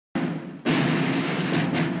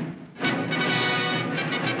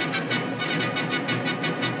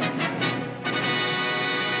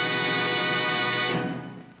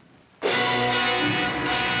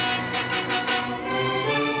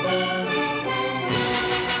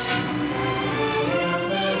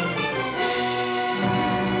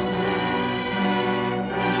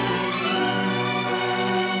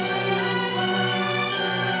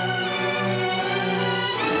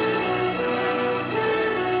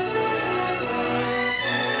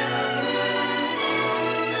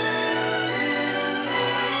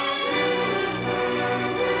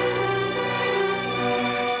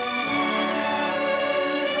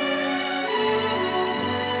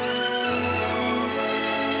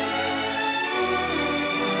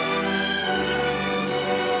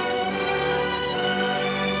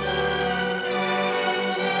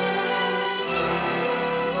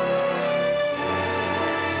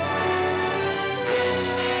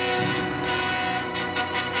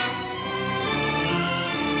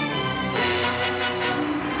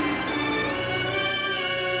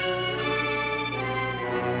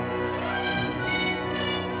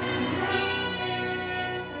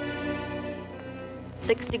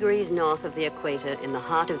6 degrees north of the equator, in the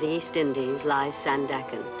heart of the East Indies, lies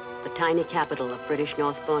Sandakan, the tiny capital of British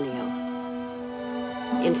North Borneo.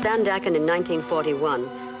 In Sandakan in 1941,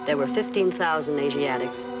 there were 15,000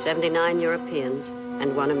 Asiatics, 79 Europeans,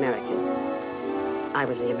 and 1 American. I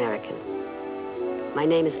was the American. My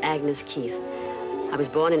name is Agnes Keith. I was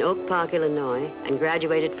born in Oak Park, Illinois, and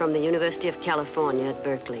graduated from the University of California at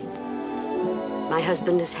Berkeley. My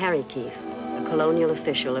husband is Harry Keith, a colonial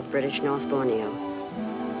official of British North Borneo.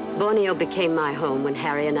 Borneo became my home when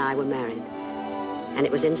Harry and I were married. And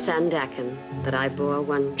it was in Sandakan that I bore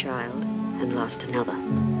 1 child and lost another.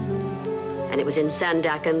 And it was in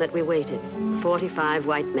Sandakan that we waited, 45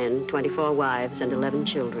 white men, 24 wives, and 11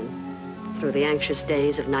 children, through the anxious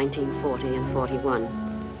days of 1940 and 41,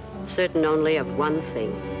 certain only of one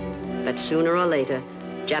thing, that sooner or later,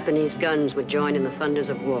 Japanese guns would join in the thunders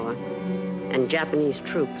of war, and Japanese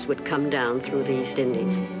troops would come down through the East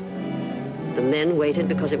Indies. The men waited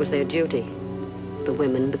because it was their duty, the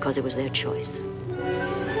women because it was their choice.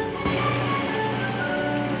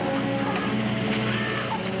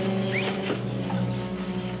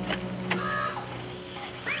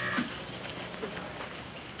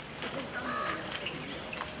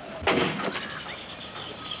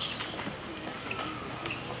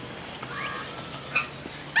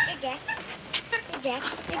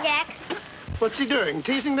 What's he doing?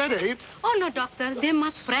 Teasing that ape? Oh, no, Doctor. They're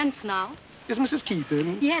much friends now. Is Mrs. Keith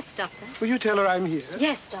in? Yes, Doctor. Will you tell her I'm here?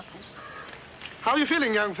 Yes, Doctor. How are you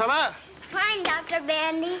feeling, young fella? Fine, Dr.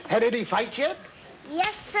 Bandy. Had any fight yet?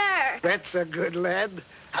 Yes, sir. That's a good lad.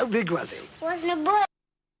 How big was he? Wasn't a boy.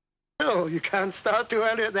 Oh, you can't start too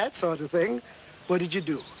early at that sort of thing. What did you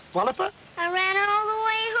do? Wallop her? I ran her all the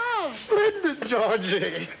way home. Splendid,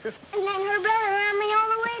 Georgie. And then her brother ran me all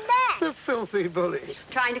the way back. The filthy bully.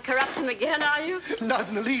 Trying to corrupt him again, are you? Not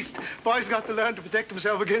in the least. Boy's got to learn to protect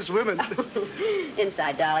himself against women.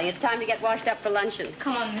 Inside, darling. It's time to get washed up for luncheon.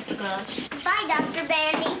 Come on, Mr. Grosh. Bye, Dr.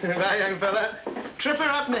 Bandy. Bye, young fella. Trip her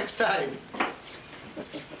up next time.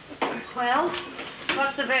 Well,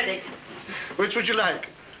 what's the verdict? Which would you like?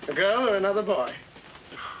 A girl or another boy?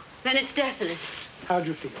 Then it's definite. How'd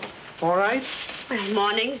you feel? All right? Well,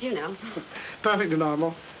 mornings, you know. Perfectly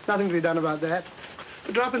normal. Nothing to be done about that.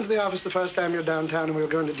 Drop into the office the first time you're downtown and we'll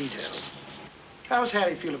go into details. How does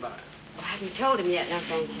Harry feel about it? I haven't told him yet, no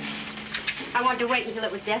thank you. I wanted to wait until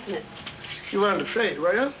it was definite. You weren't afraid,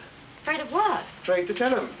 were you? Afraid of what? Afraid to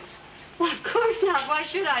tell him. Well, of course not. Why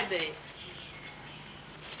should I be?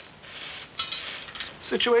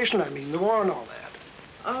 Situation, I mean, the war and all that.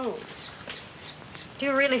 Oh. Do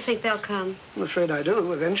you really think they'll come? I'm afraid I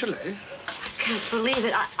do, eventually. I can't believe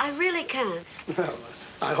it. I really can't. Well,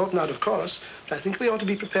 I hope not, of course. But I think we ought to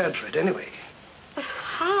be prepared for it anyway. But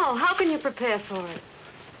how? How can you prepare for it?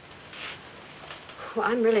 Well,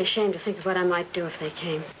 I'm really ashamed to think of what I might do if they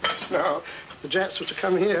came. No, if the Japs were to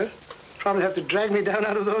come here, probably have to drag me down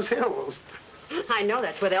out of those hills. I know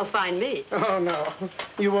that's where they'll find me. Oh, no.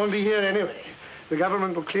 You won't be here anyway. The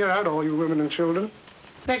government will clear out all you women and children.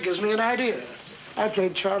 That gives me an idea. I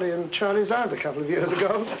played Charlie and Charlie's aunt a couple of years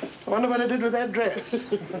ago. I wonder what I did with that dress.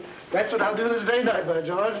 That's what I'll do this very night, by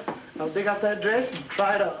George. I'll dig up that dress and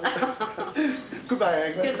try it on. Goodbye,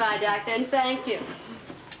 Agnes. Goodbye, Doctor, and thank you.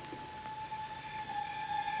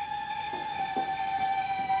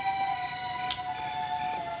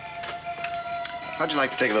 How'd you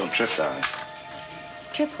like to take a little trip, darling?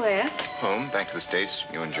 Trip where? Home, back to the States,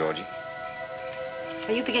 you and Georgie.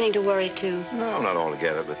 Are you beginning to worry, too? No, not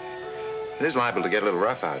altogether, but it is liable to get a little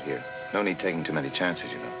rough out here. No need taking too many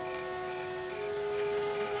chances, you know.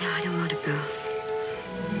 No, I don't want to go.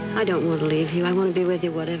 I don't want to leave you. I want to be with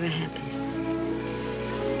you whatever happens.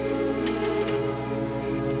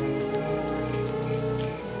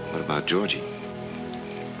 What about Georgie?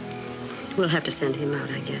 We'll have to send him out,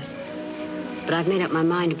 I guess. But I've made up my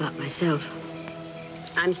mind about myself.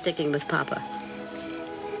 I'm sticking with Papa.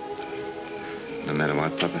 No matter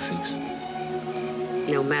what Papa thinks?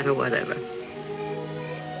 No matter whatever.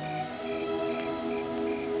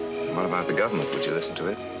 What about the government? Would you listen to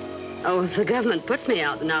it? Oh, if the government puts me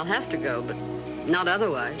out, then I'll have to go, but not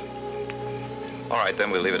otherwise. All right, then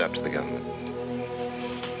we'll leave it up to the government.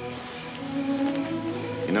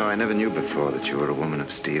 You know, I never knew before that you were a woman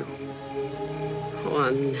of steel. Oh,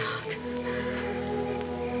 I'm not.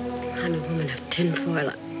 I'm a woman of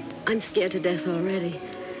tinfoil. I'm scared to death already.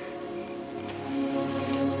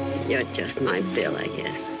 You're just my Bill, I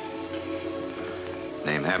guess.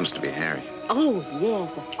 Name happens to be Harry. Oh,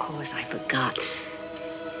 yes, of course, I forgot.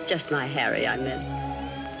 Just my Harry, I meant.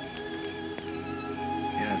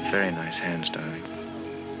 You have very nice hands, darling.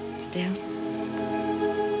 Still?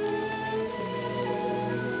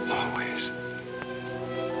 Always.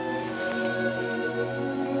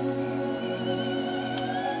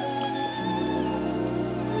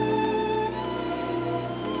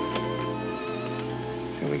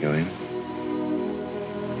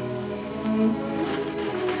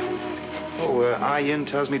 Yin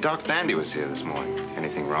tells me Doc Dandy was here this morning.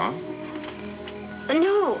 Anything wrong?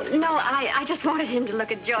 No, I just wanted him to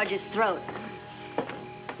look at George's throat.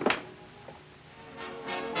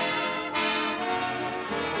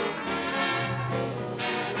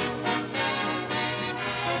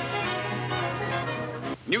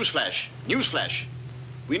 Newsflash, newsflash.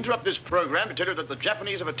 We interrupt this program to tell you that the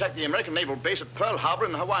Japanese have attacked the American naval base at Pearl Harbor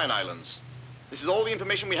in the Hawaiian Islands. This is all the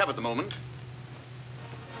information we have at the moment.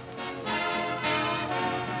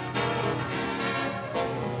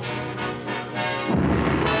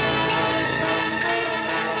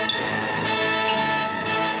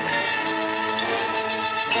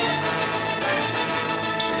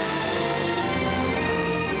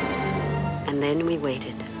 And then we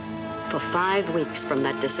waited. For 5 weeks from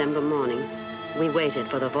that December morning, we waited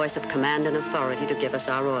for the voice of command and authority to give us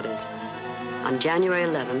our orders. On January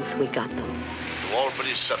 11th, we got them. To all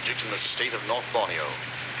British subjects in the state of North Borneo.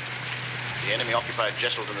 The enemy occupied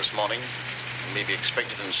Jesselton this morning and may be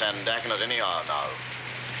expected in Sandakan at any hour now.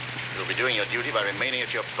 You'll be doing your duty by remaining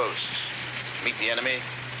at your posts. Meet the enemy,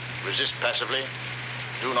 resist passively,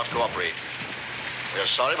 do not cooperate. We are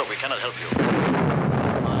sorry, but we cannot help you.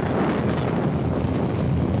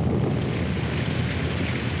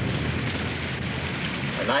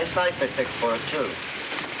 A nice night they picked for it, too.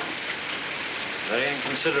 Very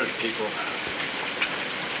inconsiderate people.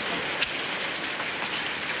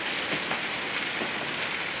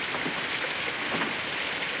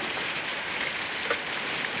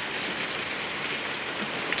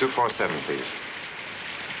 $247, please.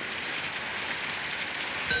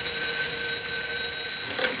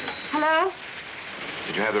 Hello?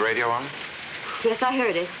 Did you have the radio on? Yes, I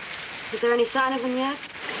heard it. Is there any sign of them yet?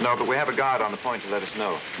 No, but we have a guard on the point to let us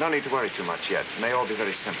know. No need to worry too much yet. It may all be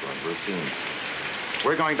very simple and routine.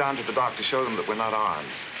 We're going down to the dock to show them that we're not armed.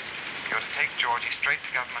 You're to take Georgie straight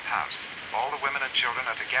to Government House. All the women and children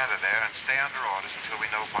are to gather there and stay under orders until we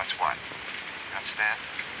know what's what. You understand?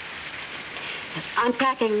 Yes, I'm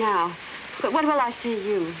packing now. But when will I see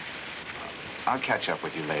you? I'll catch up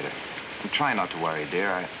with you later. And try not to worry,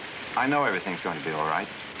 dear. I know everything's going to be all right.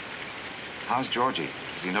 How's Georgie?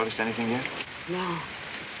 Has he noticed anything yet? No.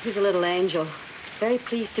 He's a little angel. Very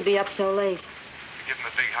pleased to be up so late. Give him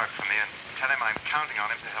a big hug for me and tell him I'm counting on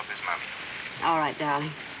him to help his mother. All right, darling.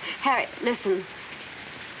 Harry, listen.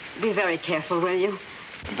 Be very careful, will you?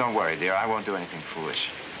 And don't worry, dear. I won't do anything foolish.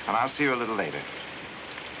 And I'll see you a little later.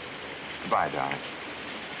 Goodbye, darling.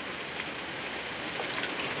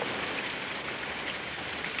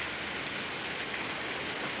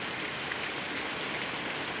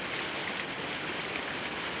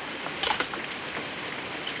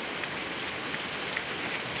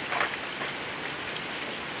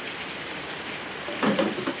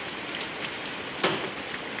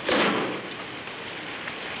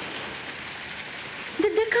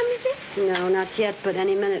 No, not yet, but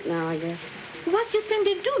any minute now, I guess. What you think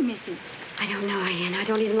they do, Missy? I don't know, Ian. I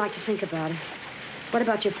don't even like to think about it. What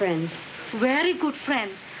about your friends? Very good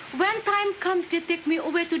friends. When time comes, they take me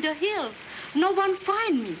away to the hills. No one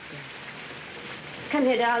find me. Come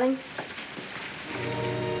here, darling.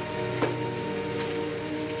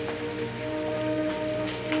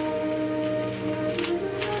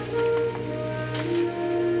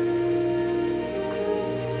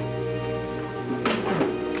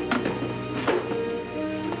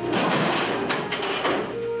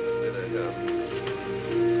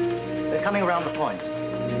 Coming around the point.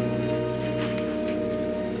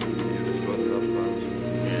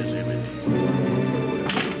 Yes, Emmett.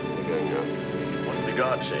 What did the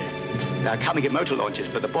guard say? They're coming in motor launches,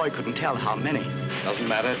 but the boy couldn't tell how many. Doesn't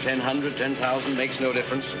matter. 1,000, 10,000 makes no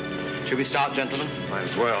difference. Should we start, gentlemen? Might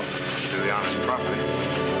as well. Do the honors properly.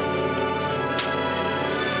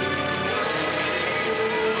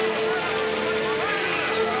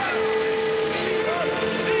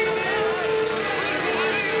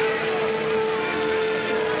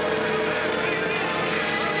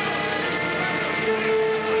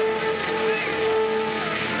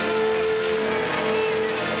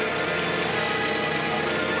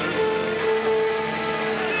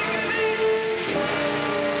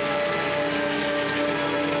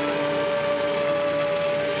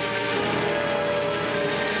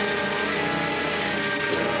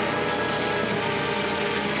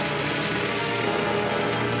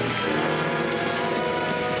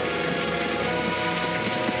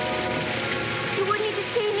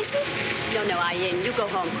 You go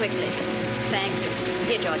home quickly. Thank you.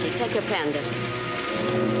 Here, Georgie, take your panda.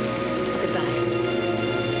 Goodbye.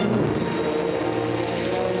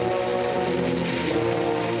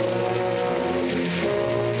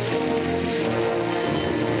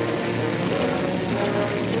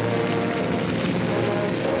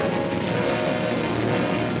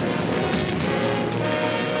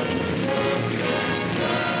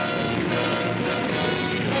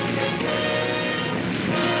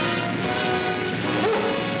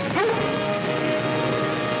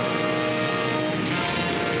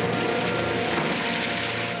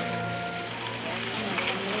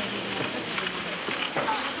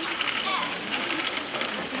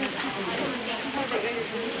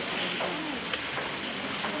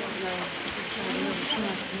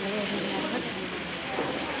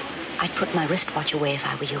 I'd put my wristwatch away if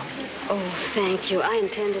I were you. Oh, thank you. I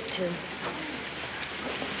intended to.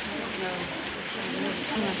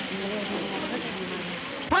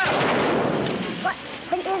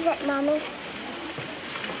 What is it, Mommy?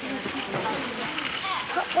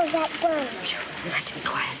 What was that gun? You'll have to be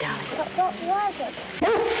quiet, darling. But what was it?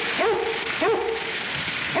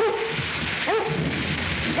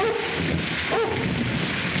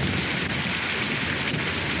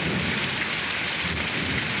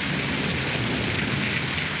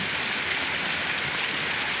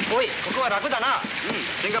おい、ここは楽だな。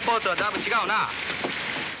シンガポールとはだいぶ違うな。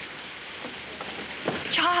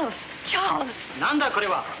Charles! Charles! なんだこれ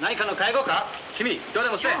は？何かの介護か？君、どうで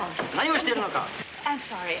もせえ。何をしているのか？ I'm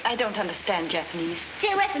sorry, I don't understand Japanese.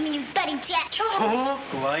 Stay away from me, you bloody jet. おお、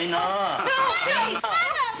怖いな。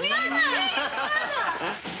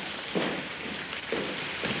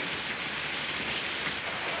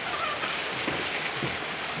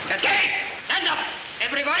Okay, stand up,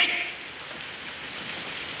 everybody.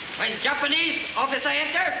 When Japanese officer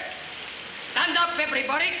enter, stand up,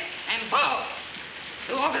 everybody, and bow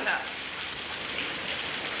to officer.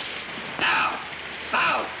 Now,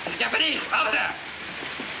 bow to Japanese officer.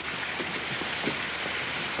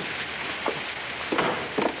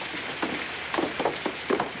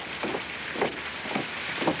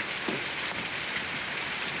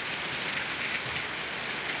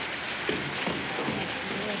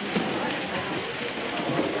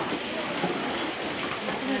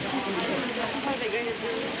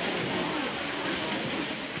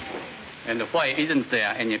 And why isn't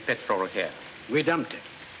there any petrol here? We dumped it.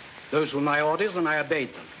 Those were my orders, and I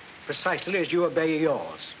obeyed them, precisely as you obey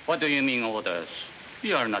yours. What do you mean, orders?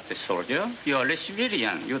 You are not a soldier. You are a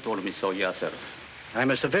civilian. You told me so yourself.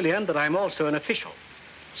 I'm a civilian, but I'm also an official,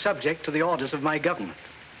 subject to the orders of my government.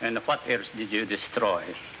 And what else did you destroy?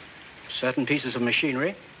 Certain pieces of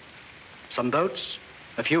machinery, some boats,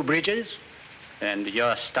 a few bridges. And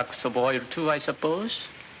your stocks of oil, too, I suppose?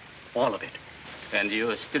 All of it. And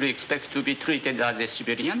you still expect to be treated as a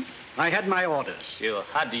civilian? I had my orders. You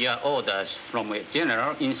had your orders from a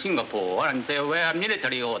general in Singapore, and they were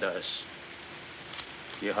military orders.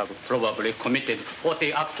 You have probably committed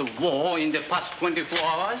 40 acts of war in the past 24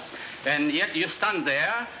 hours, and yet you stand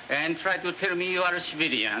there and try to tell me you are a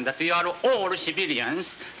civilian, that we are all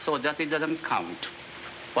civilians, so that it doesn't count.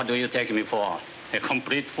 What do you take me for? A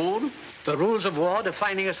complete fool? The rules of war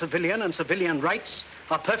defining a civilian and civilian rights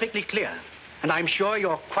are perfectly clear, and I'm sure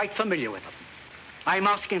you're quite familiar with them. I'm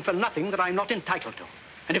asking for nothing that I'm not entitled to.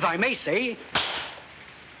 And if I may say...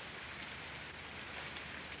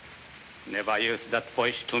 Never use that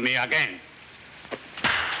voice to me again.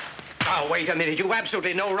 Now, wait a minute. You've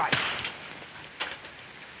absolutely no right.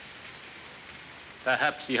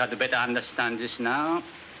 Perhaps you had better understand this now,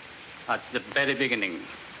 at the very beginning.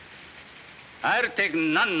 I'll take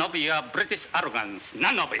none of your British arrogance,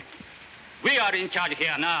 none of it. We are in charge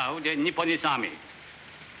here now, the Nipponese army.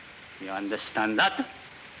 You understand that?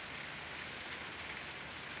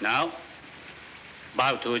 Now,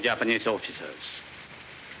 bow to Japanese officers.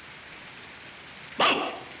 Bow!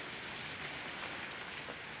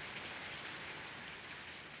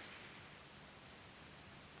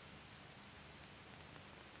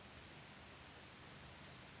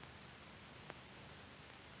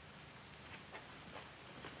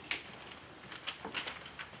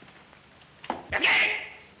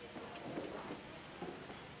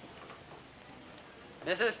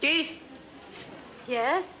 Mrs. Keith?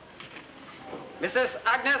 Yes? Mrs.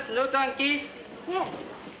 Agnes Newton Keith? Yes.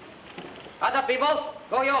 Other peoples,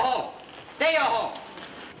 go your home. Stay your home.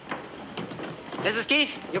 Mrs.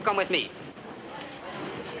 Keith, you come with me.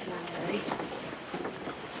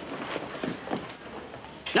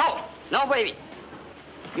 No, baby.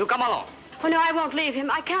 You come along. Oh, no, I won't leave him.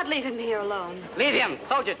 I can't leave him here alone. Leave him.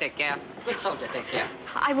 Soldier take care. Good soldier take care.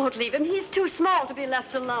 I won't leave him. He's too small to be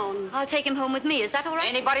left alone. I'll take him home with me. Is that all right?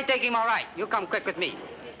 Anybody take him all right. You come quick with me.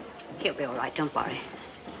 He'll be all right. Don't worry.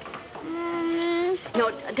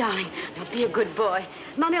 No, darling. Now, be a good boy.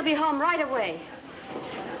 Mommy will be home right away.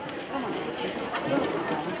 Come on.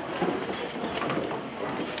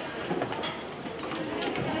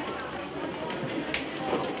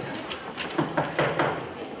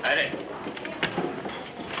 Ready.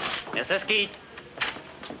 Mrs. Keith.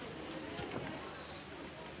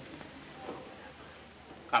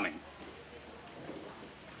 Coming.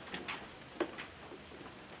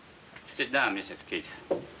 Sit down, Mrs. Keith.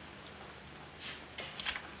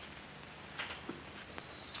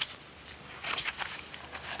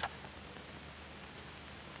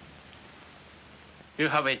 You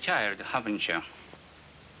have a child, haven't you?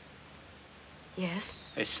 Yes?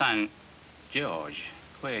 His son, George.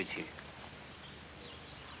 Where is he?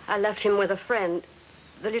 I left him with a friend.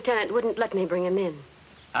 The lieutenant wouldn't let me bring him in.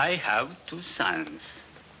 I have 2 sons.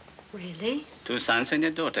 Really? 2 sons and a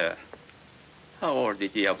daughter. How old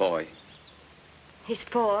is your boy? He's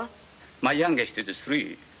 4. My youngest is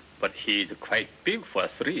 3, but he's quite big for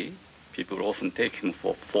 3. People often take him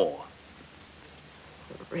for 4.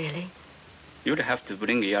 Really? You'll have to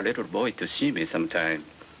bring your little boy to see me sometime.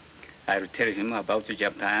 I'll tell him about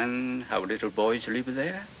Japan, how little boys live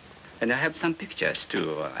there. And I have some pictures,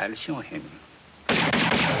 too. I'll show him.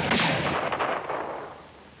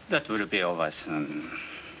 That will be over soon.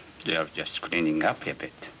 They are just cleaning up a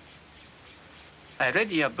bit. I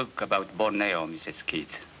read your book about Borneo, Mrs.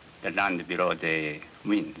 Keith. The land below the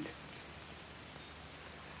wind.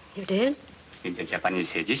 You did? In the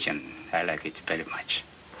Japanese edition, I like it very much.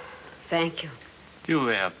 Thank you. You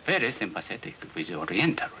were very sympathetic with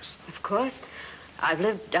Orientals. Of course. I've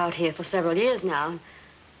lived out here for several years now.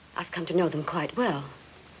 I've come to know them quite well.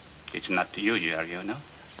 It's not usual, you know.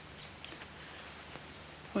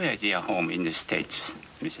 Where is your home in the States,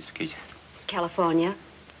 Mrs. Keith? California.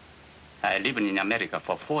 I lived in America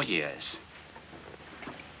for 4 years.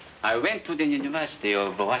 I went to the University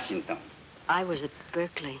of Washington. I was at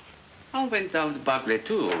Berkeley. I went out to Berkeley,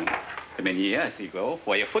 too, many years ago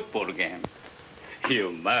for a football game.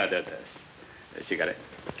 You murdered us. A cigarette.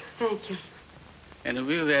 Thank you. And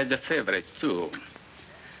we were the favorites, too.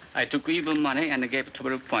 I took even money and gave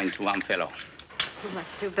 12 points to one fellow. Well,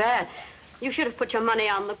 that's too bad. You should have put your money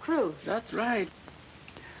on the crew. That's right.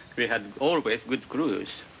 We had always good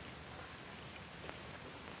crews.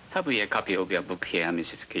 Have we a copy of your book here,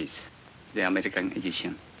 Mrs. Keith? The American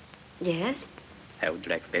edition? Yes? I would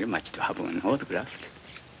like very much to have one autographed.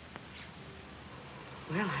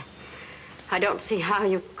 Well, I don't see how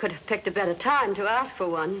you could have picked a better time to ask for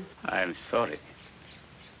one. I'm sorry.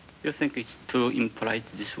 You think it's too impolite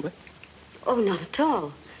this way? Oh, not at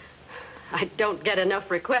all. I don't get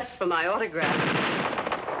enough requests for my autograph.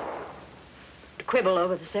 To quibble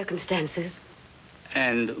over the circumstances.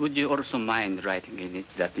 And would you also mind writing in it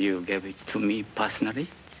that you gave it to me personally?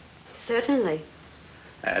 Certainly.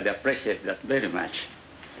 I'd appreciate that very much.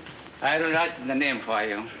 I'll write the name for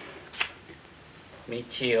you.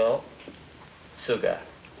 Michio Suga.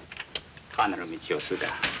 Colonel Michio Suga.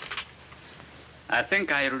 I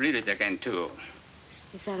think I'll read it again, too.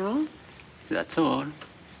 Is that all? That's all.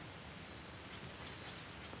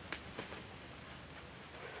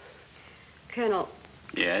 Colonel.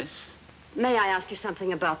 Yes? May I ask you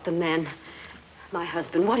something about the men? My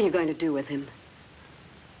husband, what are you going to do with him?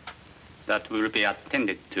 That will be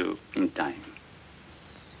attended to in time.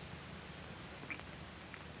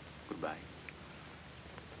 Goodbye.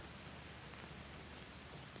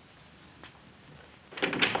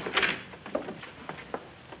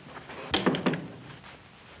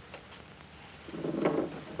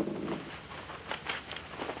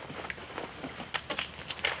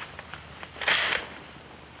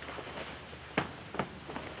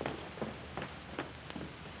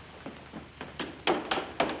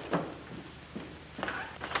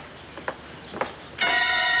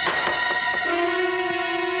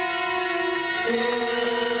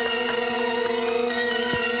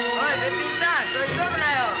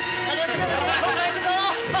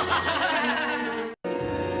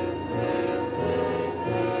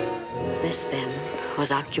 This, then,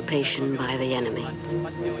 was occupation by the enemy.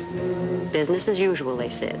 Business as usual, they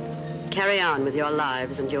said. Carry on with your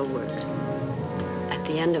lives and your work. At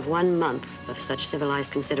the end of 1 month of such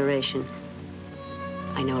civilized consideration,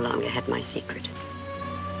 I no longer had my secret.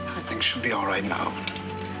 I think she'll be all right now.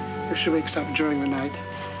 If she wakes up during the night,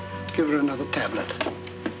 give her another tablet.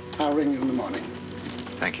 I'll ring you in the morning.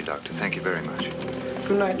 Thank you, Doctor. Thank you very much.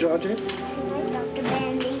 Good night, Georgie. Good night, Dr.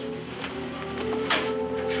 Bandy.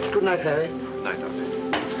 Good night, Harry. Good night, Doctor.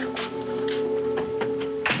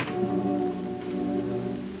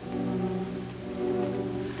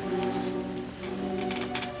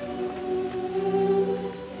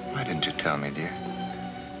 Why didn't you tell me, dear?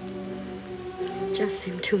 It just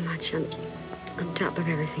seemed too much on top of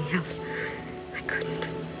everything else. I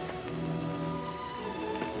couldn't.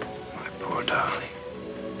 My poor darling.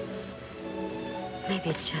 Maybe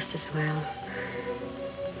it's just as well.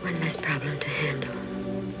 One less problem to handle.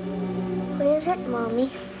 What is it,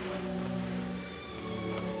 Mommy?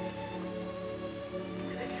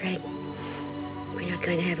 I'm afraid we're not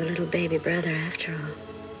going to have a little baby brother after all.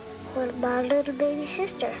 What about a little baby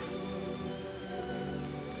sister?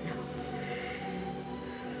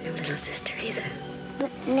 No little sister either.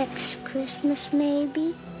 But next Christmas,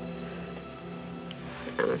 maybe?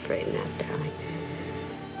 I'm afraid not, darling.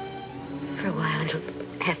 For a while, it'll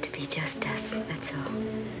have to be just us, that's all.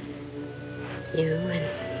 You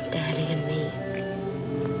and Daddy and me.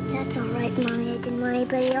 That's all right, Mommy. I didn't want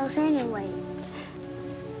anybody else anyway.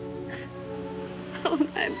 Oh,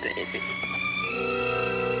 my baby.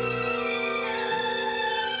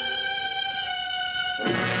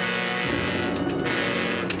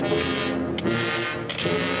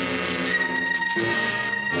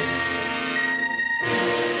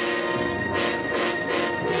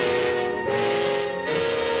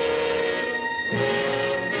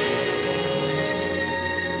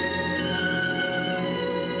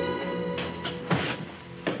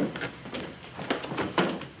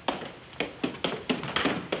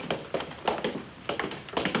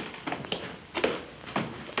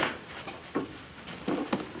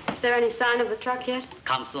 Is there any sign of the truck yet?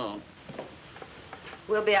 Come soon.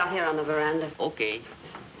 We'll be out here on the veranda. Okay.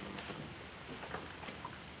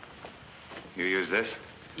 You use this?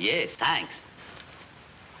 Yes, thanks.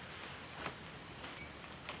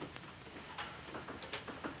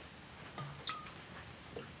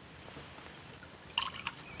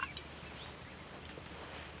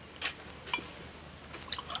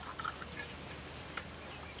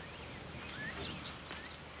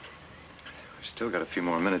 We've still got a few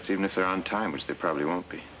more minutes, even if they're on time, which they probably won't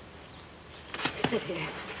be. Sit here.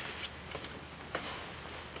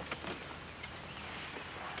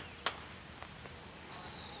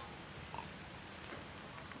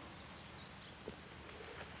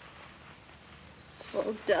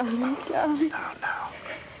 Oh, darling, darling. Now.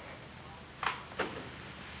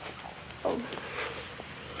 Oh.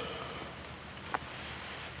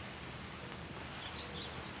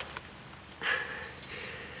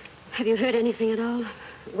 Have you heard anything at all?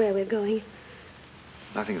 Where we're going?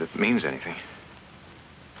 Nothing that means anything.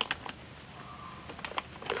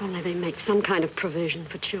 If only they make some kind of provision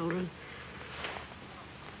for children.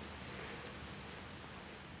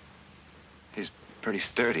 He's pretty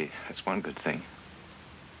sturdy. That's one good thing.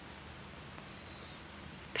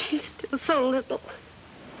 But he's still so little.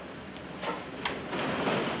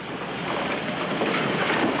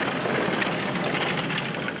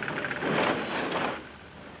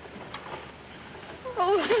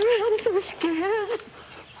 Oh, Harry, I'm so scared.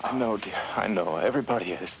 I know, dear. I know.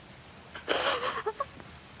 Everybody is.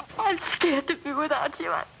 I'm scared to be without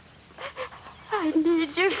you. I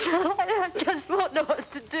need you so. I just won't know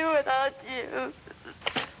what to do without you.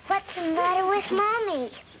 What's the matter with Mommy?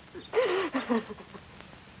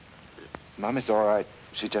 Mommy's all right.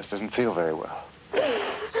 She just doesn't feel very well.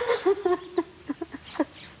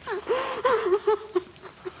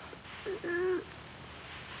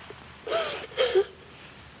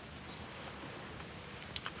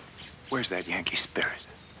 Where's that Yankee spirit?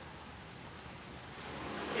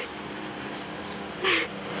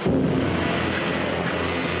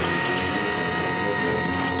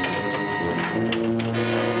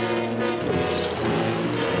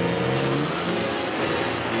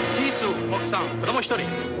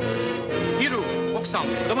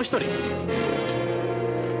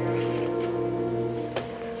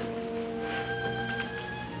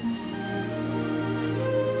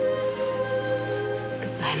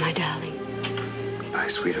 Goodbye, my darling. Goodbye,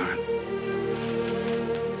 sweetheart.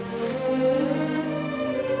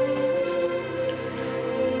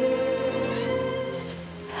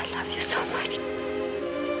 I love you so much.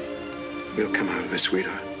 We'll come out of this,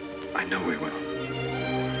 sweetheart. I know we will.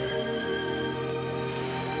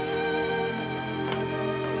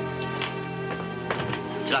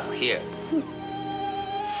 Truck here.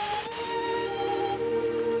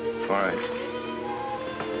 All right.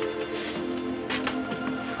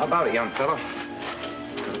 How about it, young fellow?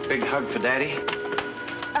 A big hug for Daddy?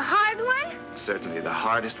 A hard one? Certainly the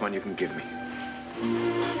hardest one you can give me.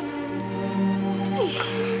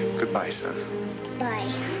 Goodbye, son. Bye.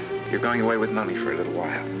 You're going away with Mommy for a little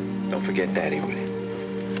while. Don't forget Daddy, will you?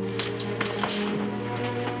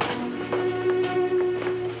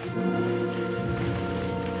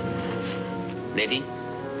 Ready?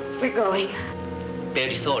 We're going.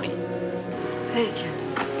 Very sorry. Thank you.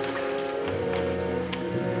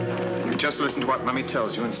 You just listen to what Mommy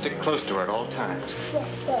tells you and stick close to her at all times.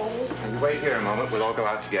 Yes, Daddy. Now, you wait here a moment. We'll all go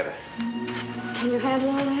out together. Can you handle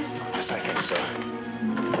all that? Yes, I think so.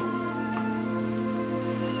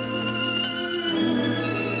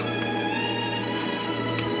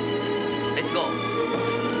 Let's go.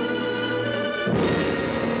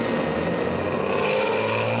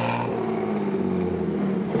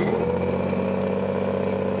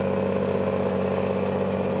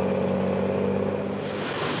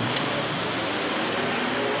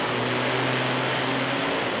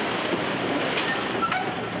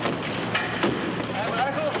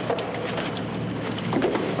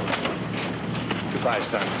 Goodbye,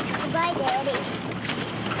 son. Goodbye, Daddy.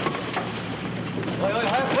 おいおい、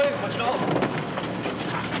早く来い、こっちの方。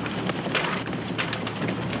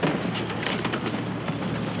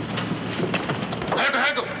早く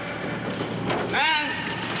早く。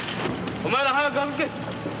お前ら早く歩け。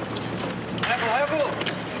早く早く。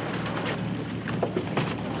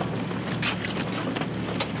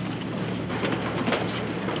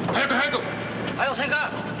早く早く。早くせん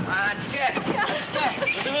か。あっちけ。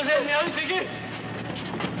すみませんね、歩いていけ。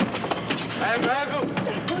早く早く。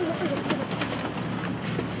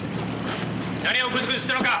何をグズグズし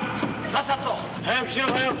てるのか。さっさと。早くしろ、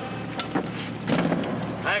早く。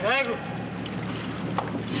早く早く。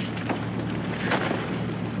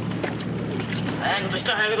早くとし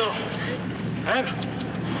たら早くと。早く。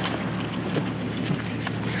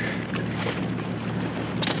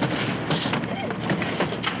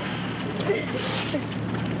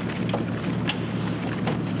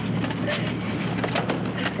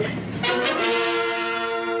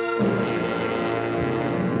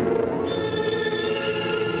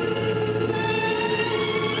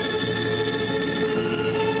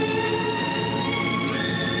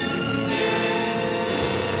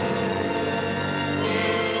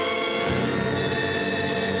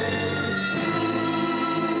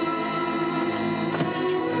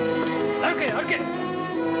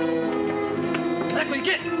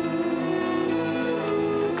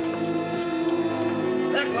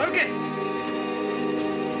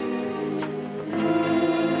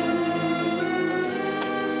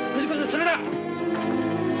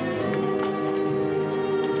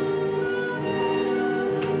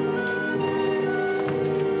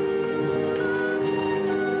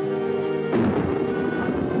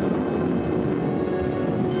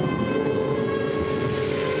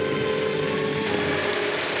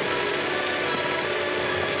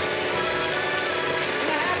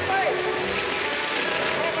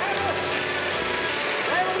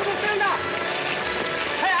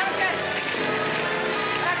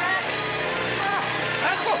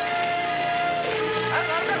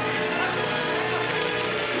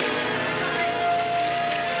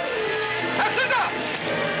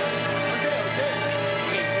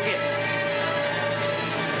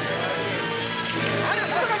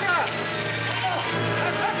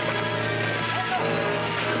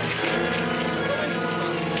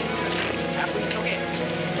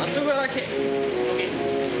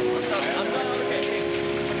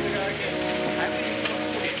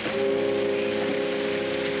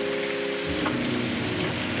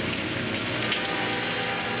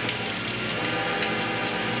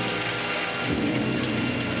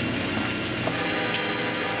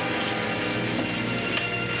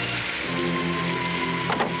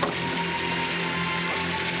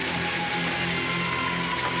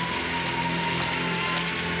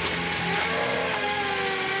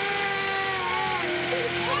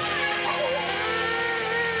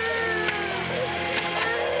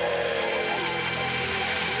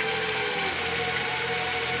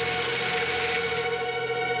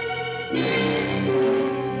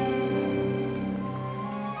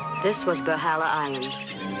This was Berhala Island,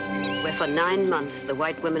 where for 9 months the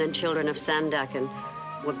white women and children of Sandakan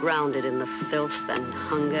were grounded in the filth and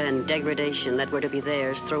hunger and degradation that were to be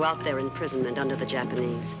theirs throughout their imprisonment under the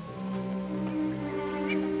Japanese.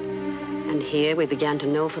 And here we began to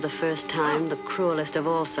know for the first time the cruelest of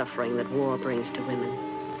all suffering that war brings to women: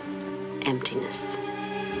 emptiness.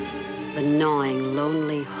 The gnawing,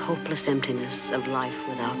 lonely, hopeless emptiness of life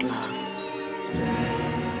without love.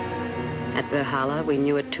 At Berhala, we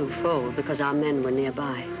knew it twofold because our men were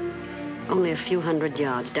nearby, only a few hundred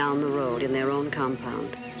yards down the road in their own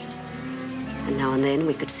compound. And now and then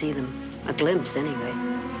we could see them, a glimpse anyway,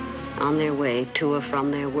 on their way to or from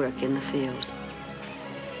their work in the fields.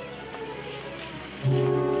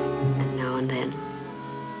 And now and then,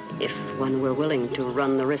 if one were willing to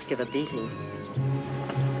run the risk of a beating,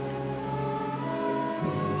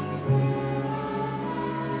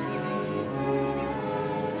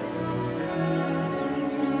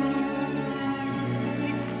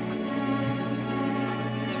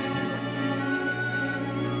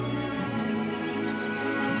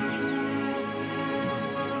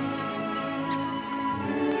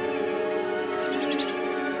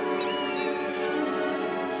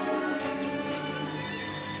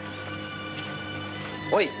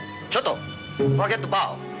 Forget the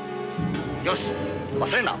bow. よし、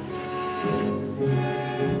忘れんな。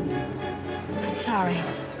I'm sorry.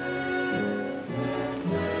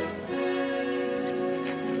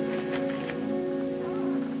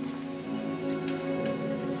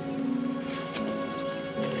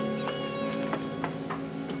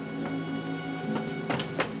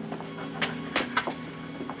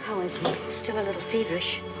 Dorothy? Still a little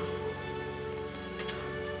feverish.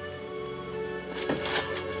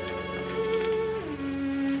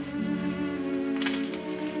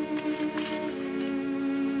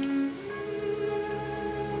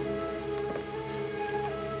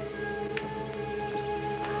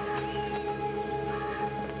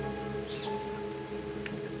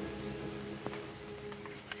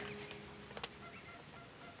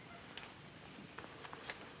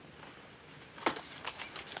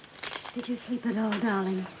 Did you sleep at all,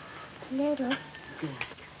 darling? Little. Good.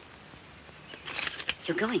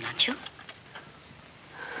 You're going, aren't you?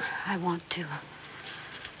 I want to.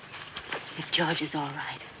 If George is all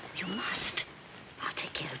right. You must. I'll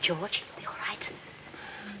take care of George. He'll be all right.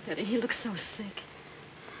 Betty, he looks so sick.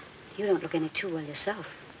 You don't look any too well yourself.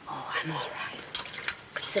 Oh, I'm all right.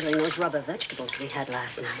 Considering those rubber vegetables we had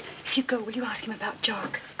last night. If you go, will you ask him about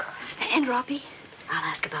Jock? Of course. And Robbie? I'll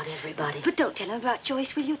ask about everybody. But don't tell him about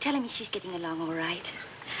Joyce, will you? Tell him she's getting along all right.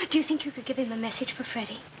 Do you think you could give him a message for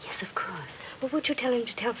Freddie? Yes, of course. Well, would you tell him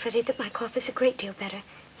to tell Freddie that my cough is a great deal better?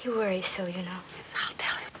 He worries so, you know. I'll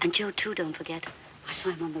tell him. And Joe, too, don't forget. I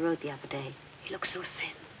saw him on the road the other day. He looks so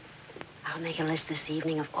thin. I'll make a list this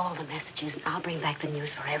evening of all the messages, and I'll bring back the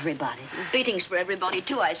news for everybody. Greetings for everybody,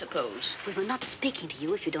 too, I suppose. We were not speaking to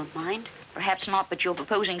you, if you don't mind. Perhaps not, but you're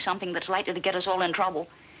proposing something that's likely to get us all in trouble.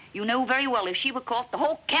 You know very well if she were caught, the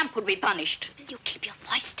whole camp would be punished. Will you keep your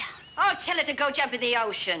voice down? Oh, tell her to go jump in the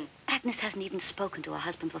ocean. Agnes hasn't even spoken to her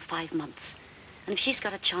husband for 5 months. And if she's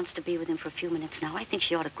got a chance to be with him for a few minutes now, I think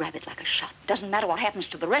she ought to grab it like a shot. Doesn't matter what happens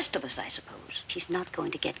to the rest of us, I suppose. She's not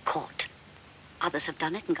going to get caught. Others have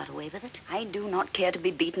done it and got away with it. I do not care to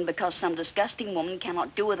be beaten because some disgusting woman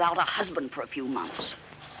cannot do without a husband for a few months.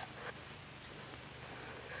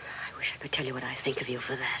 I wish I could tell you what I think of you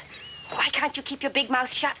for that. Why can't you keep your big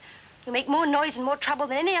mouth shut? You make more noise and more trouble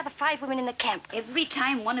than any other 5 women in the camp. Every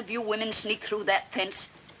time one of you women sneak through that fence,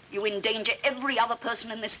 you endanger every other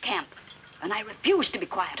person in this camp. And I refuse to be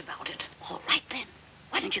quiet about it. All right, then.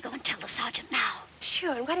 Why don't you go and tell the sergeant now?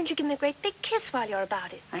 Sure, and why don't you give him a great big kiss while you're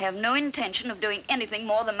about it? I have no intention of doing anything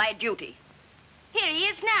more than my duty. Here he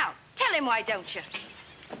is now. Tell him, why don't you?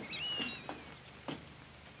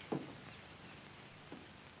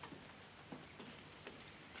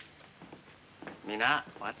 Mina,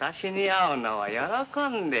 私に会うのは喜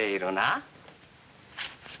んでいるな。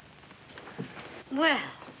Well,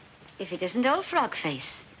 if it isn't old Frog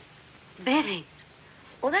Face. Betty.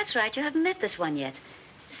 Oh, that's right. You haven't met this one yet.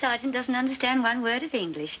 The sergeant doesn't understand one word of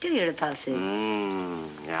English, do you, Repulsive?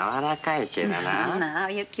 柔らかいけどな。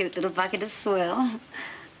Now, you cute little bucket of swill.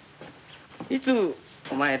 いつ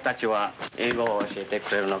お前たちは英語を教えて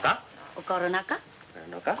くれるのか？ Koronaka? くれる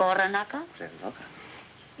のか？ Koronaka? くれるのか？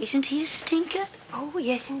 Isn't he a stinker? Oh,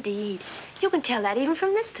 yes, indeed. You can tell that even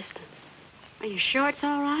from this distance. Are you sure it's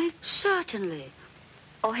all right? Certainly.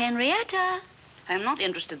 Oh, Henrietta. I'm not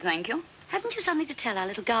interested, thank you. Haven't you something to tell our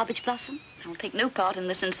little garbage blossom? I'll take no part in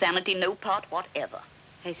this insanity, no part whatever.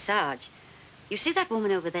 Hey, Sarge, you see that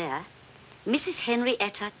woman over there? Mrs.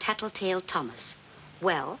 Henrietta Tattletale Thomas.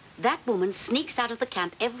 Well, that woman sneaks out of the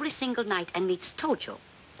camp every single night and meets Tojo.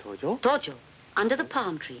 Tojo? Tojo, under the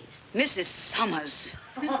palm trees. Mrs. Summers.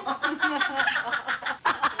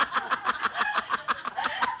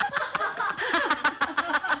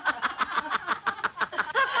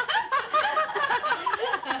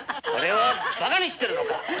 俺はバカにしてるの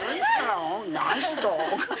か？ Nice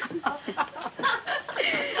dog.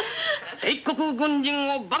 帝国軍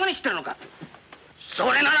人をバカにしてるのか？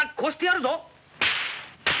それならこうしてやるぞ。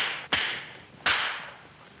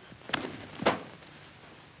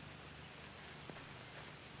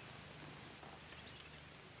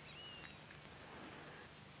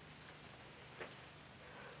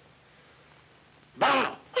バカ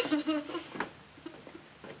者。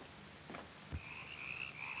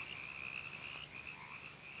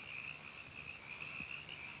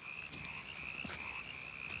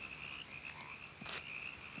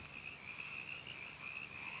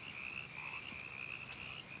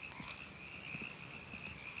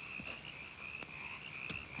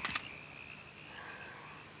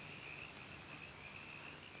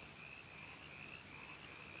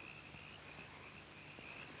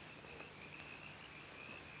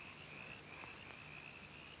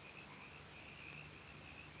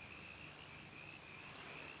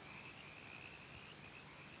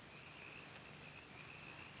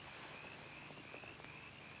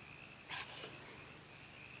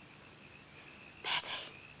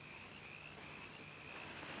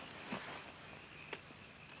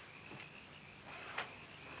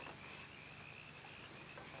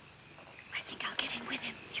 I think I'll get in with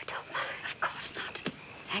him. You don't mind? Of course not.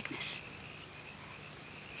 Agnes,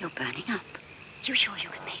 you're burning up. You sure you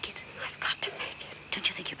can make it? I've got to make it. Don't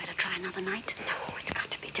you think you better try another night? No, it's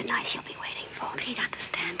got to be tonight. He'll be waiting for me. But he'd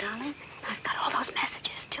understand, darling. I've got all those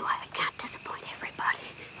messages, too. I can't disappoint everybody.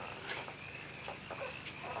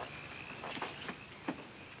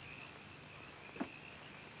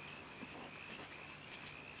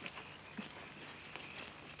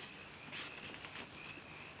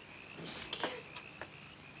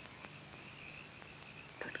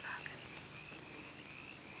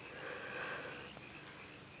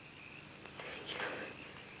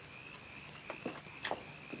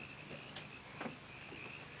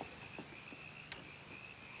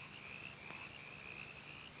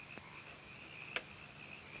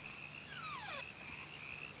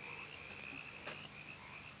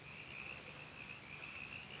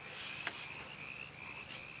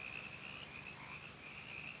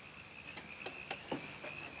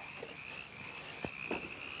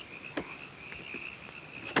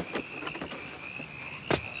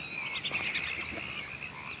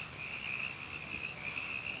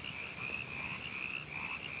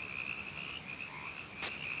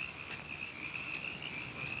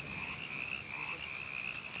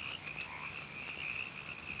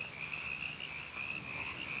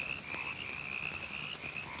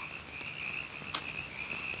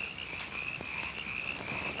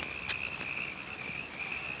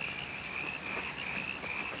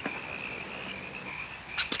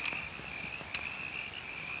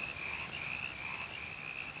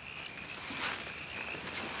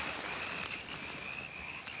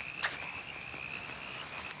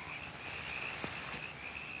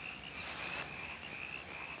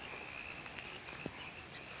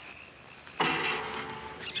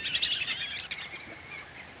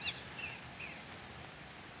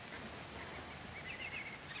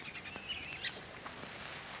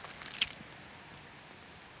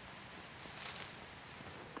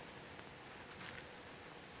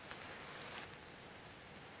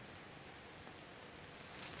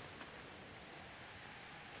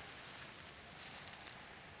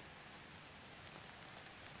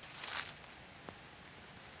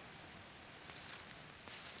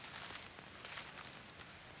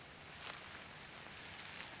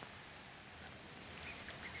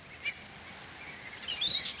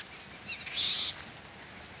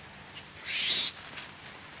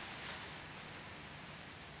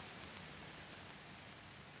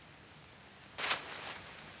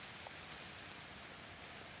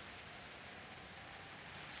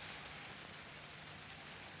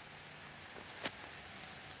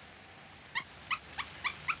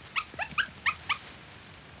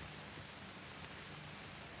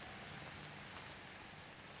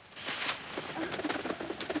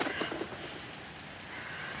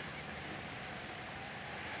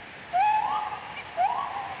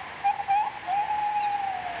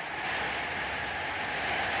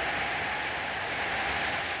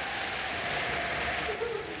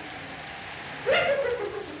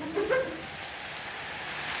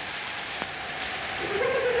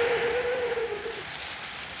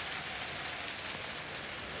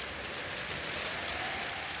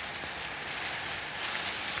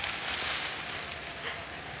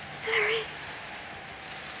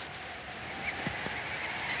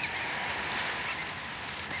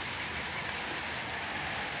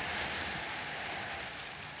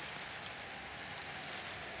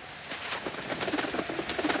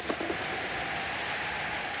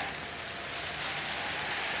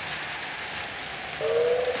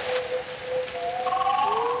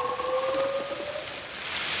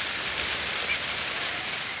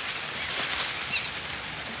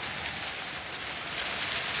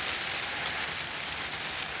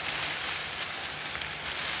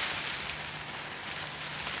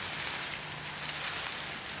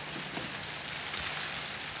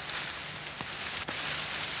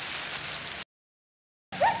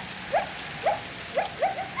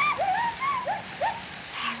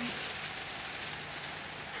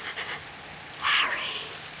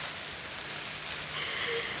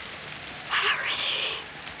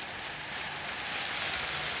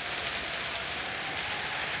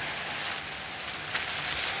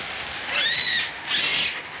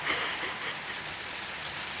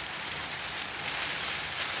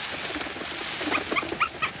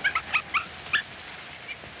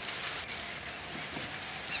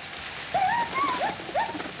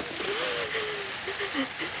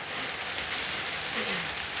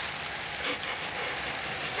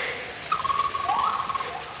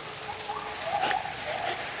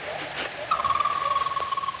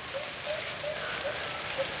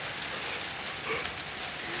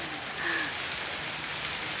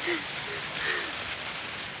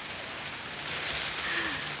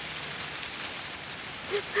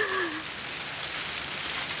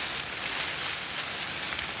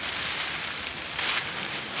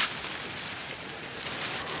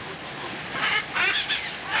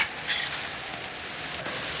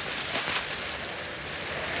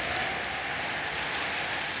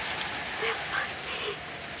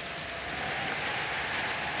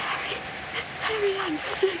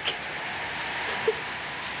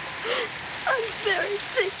 very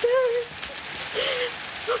sick, Harry.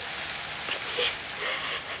 Please,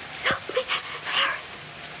 help me, Harry.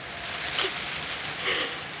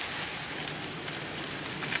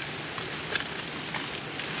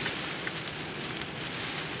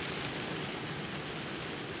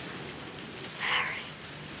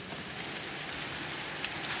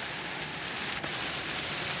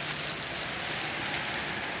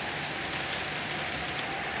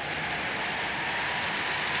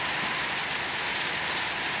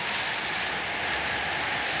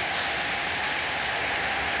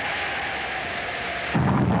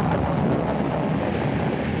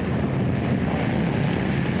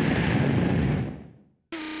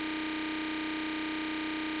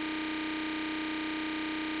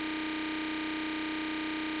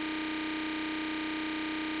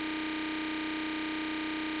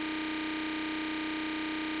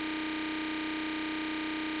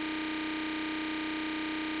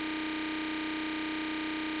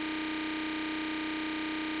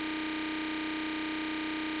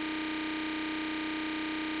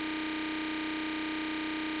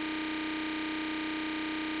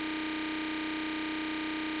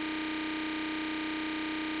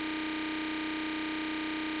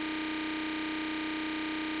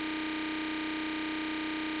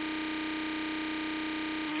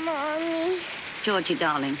 Mommy. Georgie,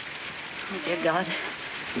 darling. Oh, dear God.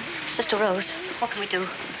 Sister Rose, what can we do?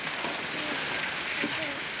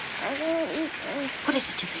 I won't eat them. What is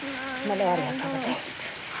it, you think? Malaria, probably.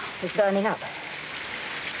 He's burning up.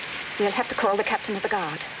 We'll have to call the captain of the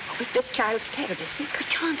guard. This child's terribly sick. We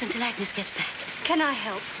can't until Agnes gets back. Can I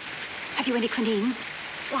help? Have you any quinine?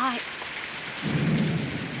 Why?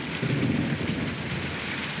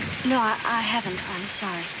 No, I haven't. I'm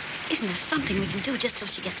sorry. Isn't there something we can do just till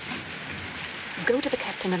she gets back? Go to the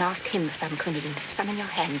captain and ask him for some quinine. Some in your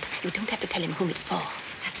hand. You don't have to tell him whom it's for.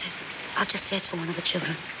 That's it. I'll just say it's for one of the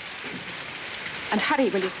children. And hurry,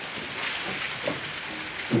 will you?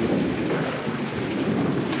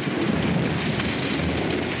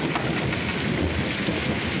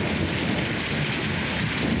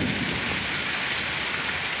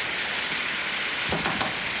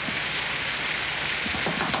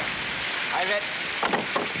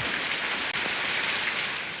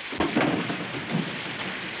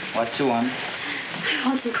 What you want? I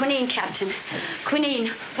want some quinine, Captain.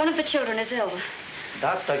 Quinine. One of the children is ill.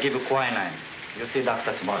 Doctor give quinine. You'll see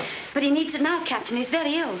doctor tomorrow. But he needs it now, Captain. He's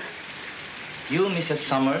very ill. You, Mrs.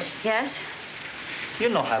 Summers? Yes? You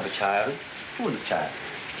know have a child. Who's the child?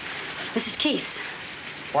 Mrs. Keith.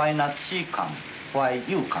 Why not she come? Why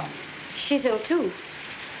you come? She's ill, too.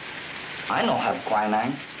 I know have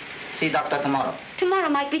quinine. See doctor tomorrow. Tomorrow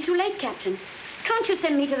might be too late, Captain. Can't you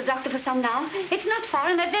send me to the doctor for some now? It's not far,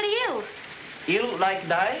 and they're very ill. Ill like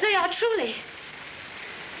die? They are, truly.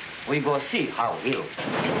 We go see how ill.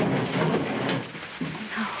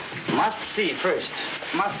 No. Must see first.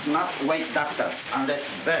 Must not wait doctor unless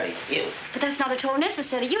very ill. But that's not at all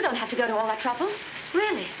necessary. You don't have to go to all that trouble.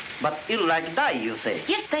 Really. But ill like die, you say?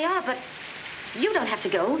 Yes, they are, but you don't have to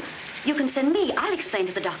go. You can send me. I'll explain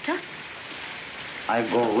to the doctor. I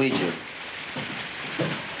go with you.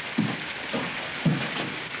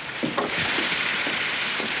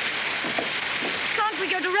 Can't we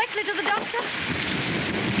go directly to the doctor?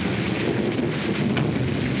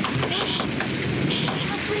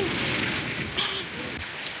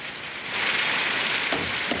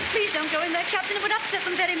 Please don't go in there, Captain. It would upset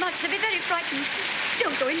them very much. They'd be very frightened.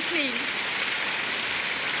 Don't go in, please.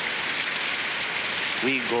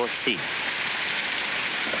 We go see.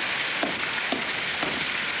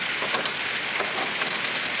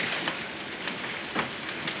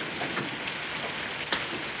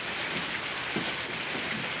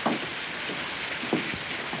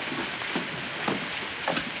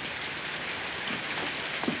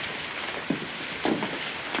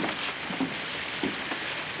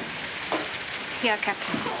 Here,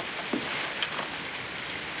 Captain.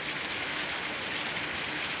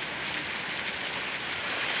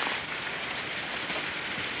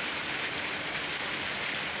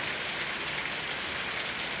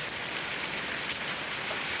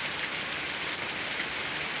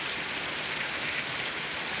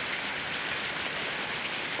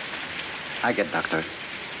 I get doctor.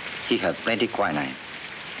 He have plenty quinine.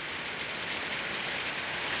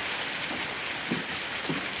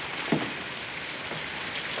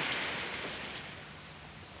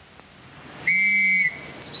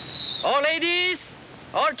 All ladies,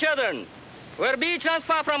 all children will be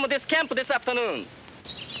transferred from this camp this afternoon.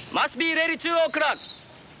 Must be ready 2 o'clock.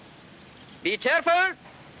 Be cheerful.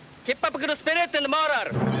 Keep up good spirit and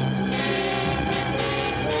moral.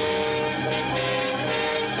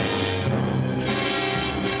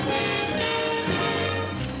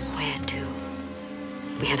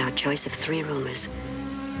 our choice of 3 roomers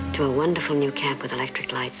to a wonderful new camp with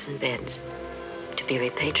electric lights and beds, to be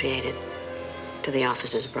repatriated to the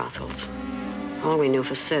officers' brothels. All we knew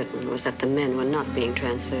for certain was that the men were not being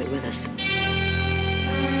transferred with us. There's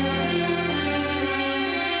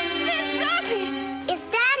Robbie! It's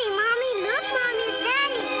Daddy, Mommy. Look, Mommy, it's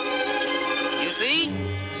Daddy. You see?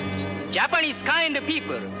 Japanese kind of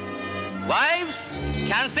people. Wives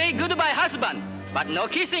can say goodbye husband, but no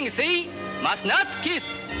kissing, see? Must not kiss.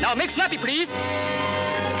 Now make snappy, please.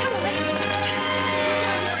 Come away.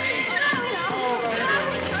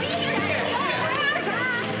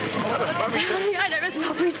 Darling, I never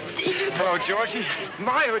thought we'd see you. Hello, Georgie.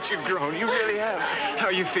 My, what you've grown. You really have. How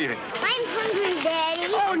are you feeling? I'm hungry, Daddy.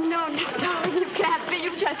 Oh, no, darling, you can't be.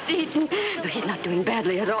 You've just eaten. No, he's not doing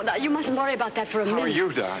badly at all. Now, you mustn't worry about that for a minute. How are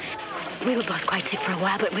you, darling? We were both quite sick for a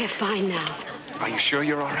while, but we're fine now. Are you sure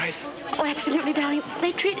you're all right? Oh, absolutely, darling.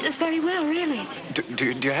 They treated us very well, really. Do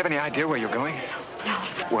you have any idea where you're going? No.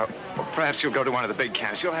 Well, perhaps you'll go to one of the big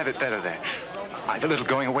camps. You'll have it better there. I have a little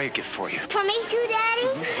going-away gift for you. For me too,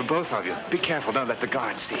 Daddy? For both of you. Be careful. Don't let the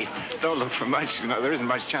guards see. Don't look for much. You know, there isn't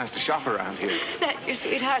much chance to shop around here. Thank you,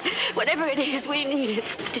 sweetheart. Whatever it is, we need it.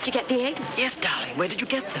 Did you get the eggs? Yes, darling. Where did you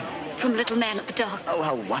get them? From little man at the dock. Oh,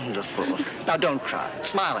 how wonderful. Now, don't cry.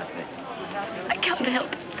 Smile at me. I can't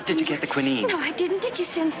help it. Did you get the quinine? No, I didn't. Did you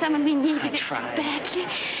send someone? We needed it so tried. badly.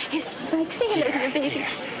 It's like, say hello to the baby.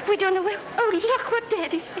 We don't know where. Oh, look what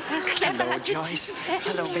Daddy's been. Hello, Joyce.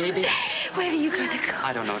 Hello, baby. Where are you going to go?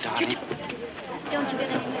 I don't know, darling. Don't you get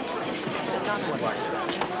any messages?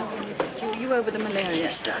 You over the malaria?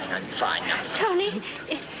 Yes, darling. I'm fine now. Tony,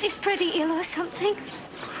 is Freddie ill or something?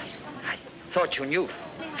 I thought you knew.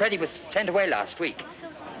 Freddie was sent away last week.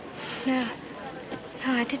 No,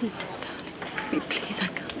 I didn't. Darling, please, I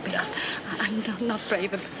can't bear it. I'm not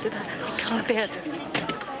brave about it. I can't bear it.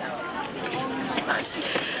 I see.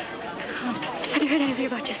 Have you heard anything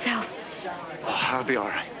about yourself? Oh, I'll be all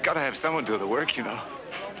right. Gotta have someone do the work, you know.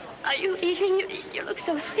 Are you eating? You look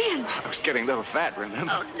so thin. I was getting a little fat,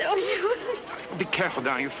 remember? Oh, no, you. Be careful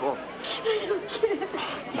down, you fall. I don't care.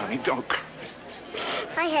 Honey, don't cry.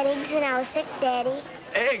 I had eggs when I was sick, Daddy.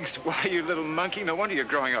 Eggs? Why, you little monkey. No wonder you're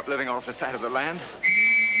growing up living off the fat of the land.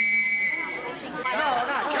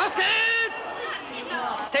 Justin!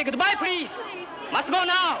 Say goodbye, please. Must go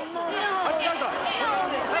now.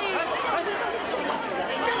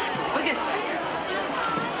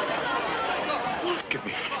 Give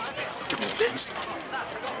me a chance.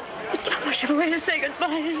 It's not much of a way to say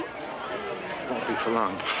goodbye, is it? Won't be for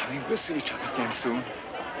long, darling. We'll see each other again soon.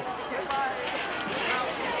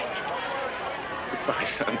 Goodbye,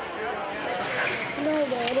 son. No,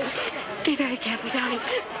 Daddy. Be very careful, darling.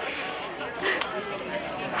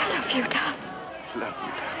 I love you, darling. Love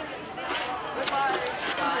you, darling.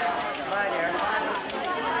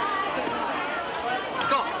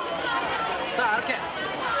 Go. Sir, okay.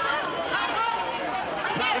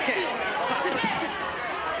 Okay.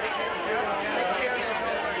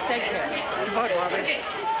 Take care. Goodbye, Bobby.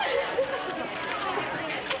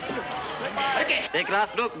 Okay. Take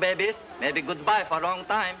last look, babies. Maybe goodbye for a long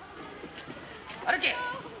time. Okay.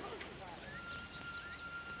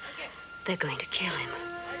 They're going to kill him.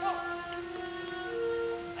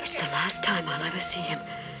 It's the last time I'll ever see him.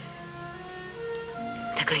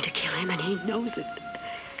 They're going to kill him, and he knows it.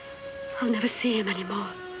 I'll never see him anymore.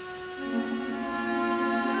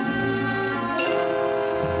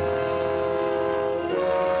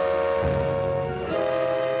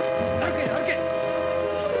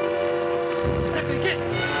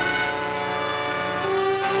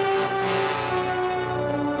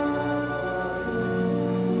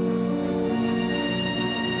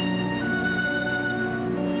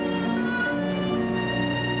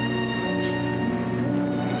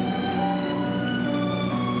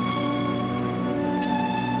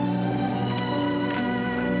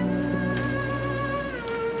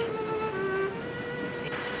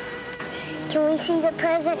 Can we see the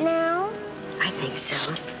present now? I think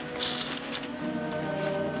so.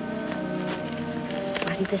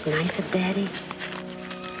 Wasn't this nice of Daddy?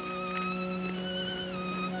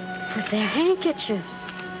 With their handkerchiefs.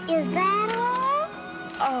 Is that all?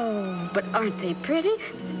 Oh, but aren't they pretty?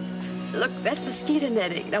 Look, that's mosquito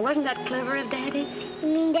netting. Now, wasn't that clever of Daddy? You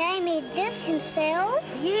mean Daddy made this himself?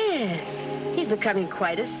 Yes. He's becoming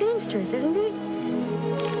quite a seamstress, isn't he?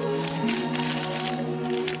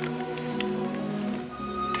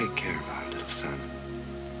 Take care of our little son.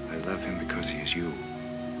 I love him because he is you.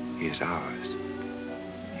 He is ours.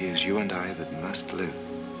 He is you and I that must live.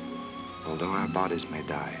 Although our bodies may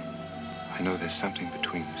die, I know there's something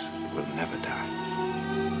between us that will never die.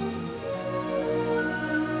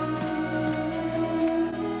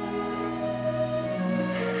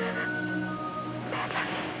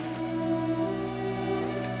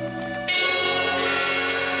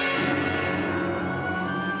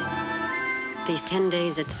 These 10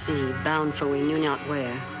 days at sea, bound for we knew not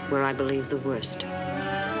where, were, I believe, the worst.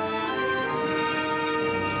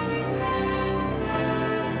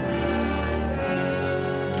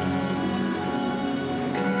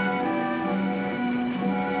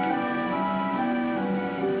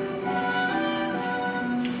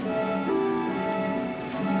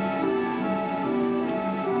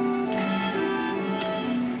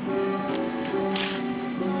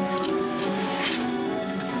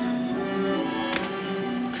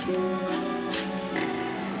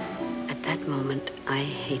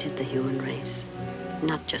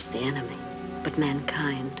 Not just the enemy, but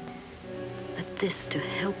mankind. That this to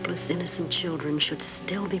helpless, innocent children should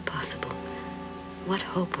still be possible. What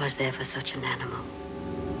hope was there for such an animal?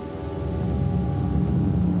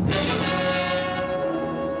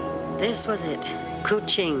 This was it,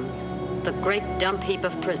 Kuching, the great dump heap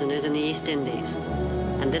of prisoners in the East Indies.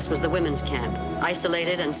 And this was the women's camp,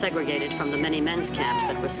 isolated and segregated from the many men's camps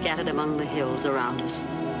that were scattered among the hills around us.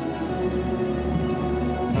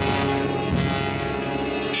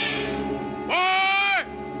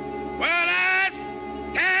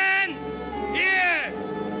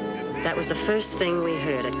 That was the first thing we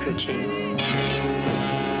heard at Kuching.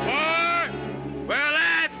 Well,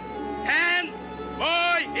 that's 10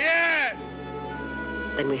 more years.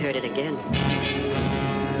 Then we heard it again.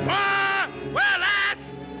 Well, that's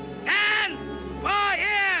 10 more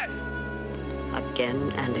years.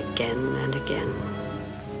 Again and again and again.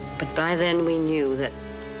 But by then we knew that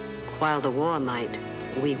while the war might,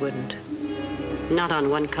 we wouldn't. Not on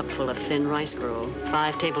one cupful of thin rice gruel,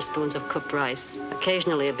 5 tablespoons of cooked rice,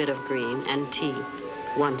 occasionally a bit of green, and tea,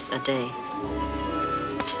 once a day.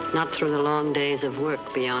 Not through the long days of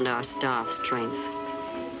work beyond our starved strength.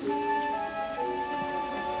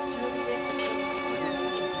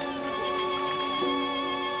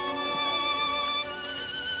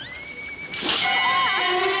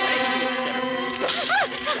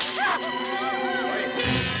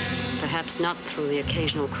 Perhaps not through the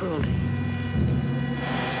occasional cruelty.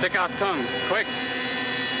 Stick out tongue, quick.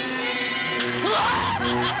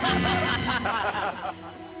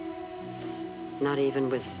 Not even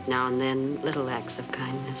with, now and then, little acts of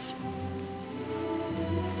kindness.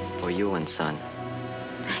 For you and son.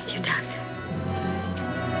 Thank you, Doctor.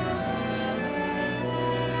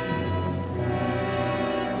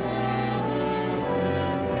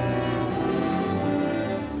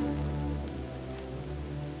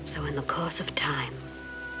 So in the course of time,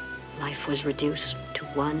 life was reduced to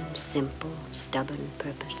one simple, stubborn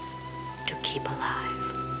purpose: to keep alive.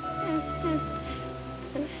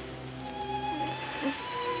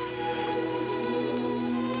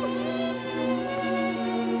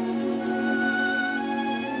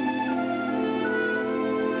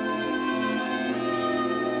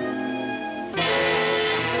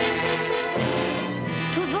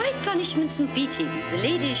 To avoid punishments and beatings, the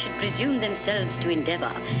ladies should presume themselves to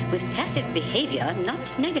endeavor with passive behavior,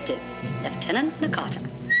 not negative. Lieutenant Nakata.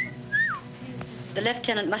 The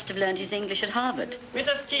lieutenant must have learned his English at Harvard.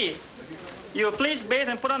 Mrs. Keith, you please bathe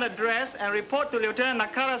and put on a dress and report to Lieutenant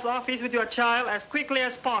Nakata's office with your child as quickly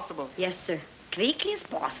as possible. Yes, sir. Quickly as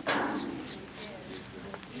possible.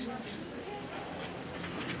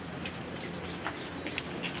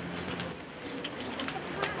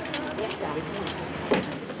 Yes, darling.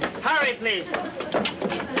 Hurry, please.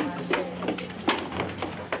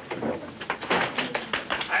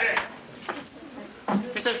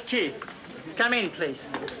 Mrs. Keith, come in, please.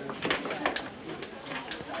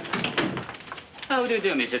 How do you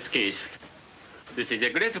do, Mrs. Keith? This is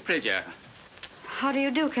a great pleasure. How do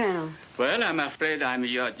you do, Colonel? Well, I'm afraid I'm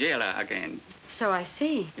your jailer again. So I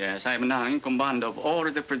see. Yes, I'm now in command of all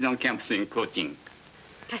the prison camps in Kuching.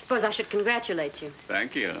 I suppose I should congratulate you.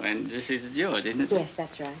 Thank you. And this is George, isn't it? Yes,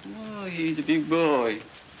 that's right. Oh, he's a big boy.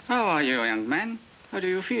 How are you, young man? How do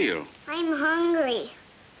you feel? I'm hungry.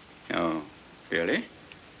 Oh, really?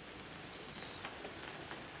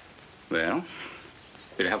 Well,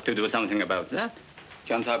 we'll have to do something about that.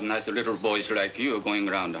 Can't have nice little boys like you going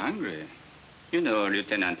around hungry. You know,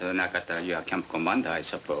 Lieutenant Nakata, you are camp commander, I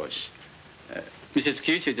suppose. Mrs.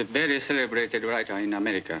 Keith is a very celebrated writer in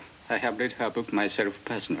America. I have read her book myself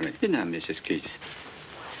personally. You know, Mrs. Keith.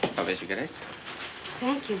 Have a cigarette?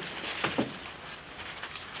 Thank you.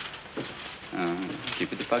 Keep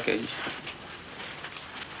the package.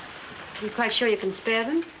 You quite sure you can spare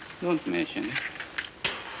them? Don't mention it.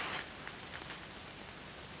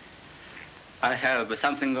 I have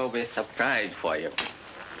something of a surprise for you.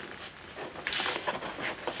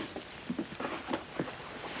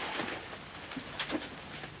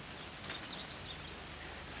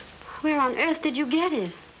 Where on earth did you get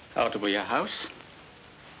it? Out of your house.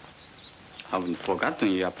 haven't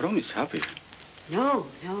forgotten your promise, have you? No,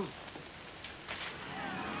 no.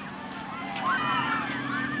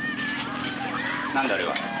 なんだあれ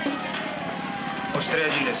は？オーストラ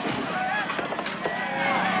リア人です。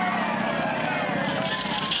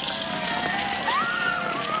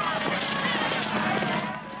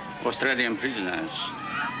Australian prisoners.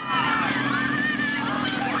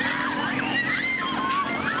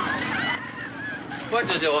 Why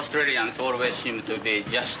do the Australians always seem to be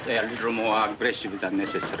just a little more aggressive than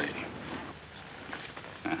necessary?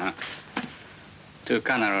 To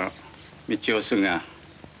Colonel Michio-suga,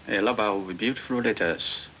 a lover of beautiful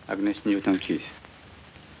letters, Agnes Newton Keith.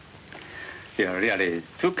 You're really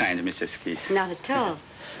too kind, Mrs. Keith. Not at all.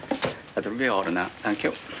 That will be all now. Thank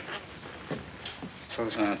you.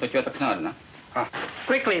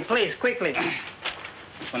 Quickly, please, quickly.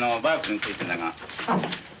 このバイクについてだが。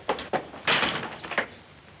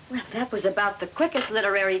 Well, that was about the quickest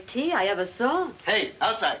literary tea I ever saw. Hey,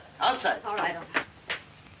 outside, outside. All right, all right.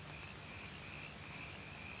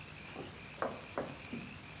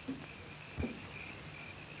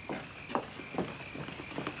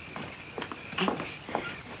 Agnes,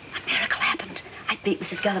 a miracle happened. I beat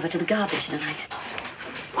Mrs. Gulliver to the garbage tonight.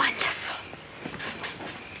 Wonderful.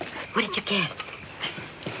 What did you get?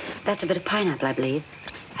 That's a bit of pineapple, I believe.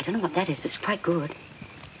 I don't know what that is, but it's quite good.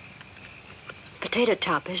 Potato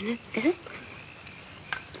top, isn't it? Is it?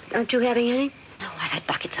 Aren't you having any? No, I've had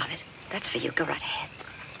buckets of it. That's for you. Go right ahead.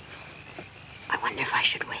 I wonder if I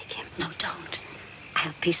should wake him. No, don't. I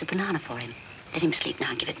have a piece of banana for him. Let him sleep now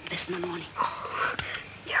and give him this in the morning. Oh,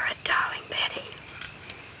 you're a darling, Betty.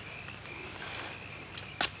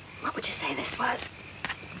 What would you say this was?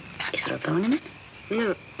 Is there a bone in it?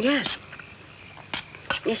 No, yes.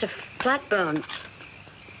 Yes, a flat bone.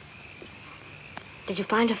 Did you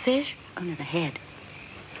find a fish? Oh, no, the head.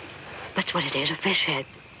 That's what it is, a fish head.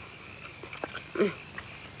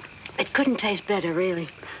 It couldn't taste better, really.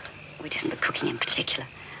 Oh, it isn't the cooking in particular.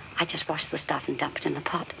 I just wash the stuff and dump it in the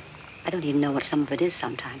pot. I don't even know what some of it is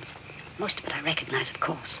sometimes. Most of it I recognize, of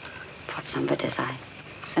course. What some of it is, I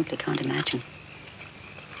simply can't imagine.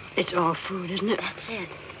 It's all food, isn't it? That's it.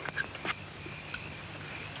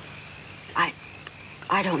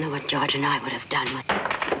 I don't know what George and I would have done with it.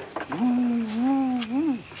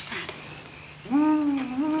 What's that?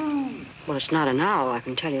 Well, it's not an owl, I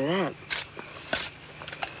can tell you that.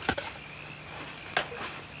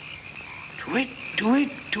 Do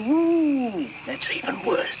it. That's even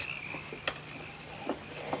worse.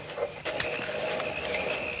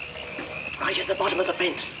 Right at the bottom of the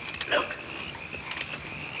fence. Look.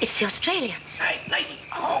 It's the Australians. Hey, lady.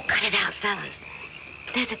 Oh, cut it out, fellas.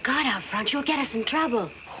 There's a guard out front. You'll get us in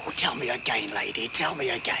trouble. Oh, tell me again, lady. Tell me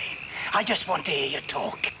again. I just want to hear you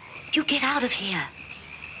talk. You get out of here.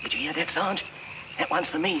 Did you hear that, Sarge? That one's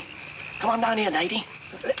for me. Come on down here, lady.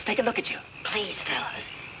 Let's take a look at you. Please, fellas.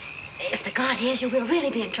 If the guard hears you, we'll really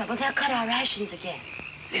be in trouble. They'll cut our rations again.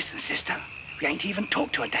 Listen, sister. We ain't even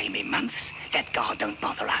talked to a dame in months. That guard don't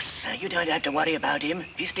bother us. You don't have to worry about him.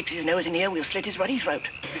 If he sticks his nose in here, we'll slit his ruddy throat.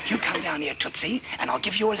 You come down here, Tootsie, and I'll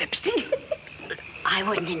give you a lipstick. I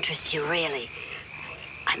wouldn't interest you, really.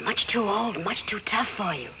 I'm much too old, much too tough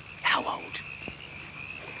for you. How old?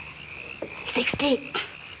 60.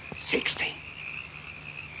 60?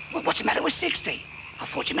 Well, what's the matter with 60? I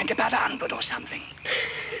thought you meant about 100 or something.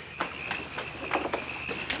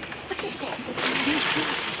 What's he saying?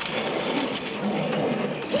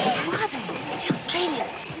 Yeah, who are they? It's the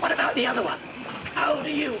Australians. What about the other one? How old are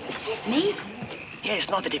you? Me? Yes,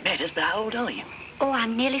 not that it matters, but how old are you? Oh,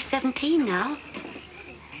 I'm nearly 17 now.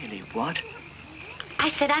 Nearly what? I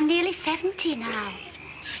said I'm nearly 70 now.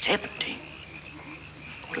 70?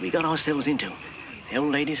 What have we got ourselves into? The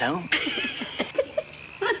old lady's home?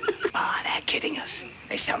 They're kidding us.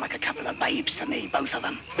 They sound like a couple of babes to me, both of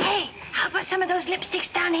them. Hey, how about some of those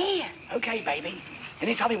lipsticks down here? Okay, baby.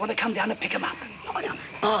 Anytime you want to come down and pick them up. Oh, no.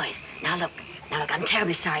 Boys, now look, I'm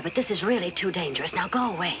terribly sorry, but this is really too dangerous. Now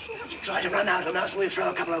go away. You try to run out on us and we'll throw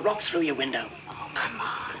a couple of rocks through your window. Oh, come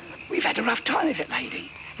on. We've had a rough time of it,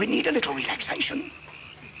 lady. We need a little relaxation.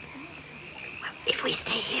 Well, if we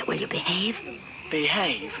stay here, will you behave?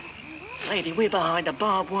 Behave? Lady, we're behind a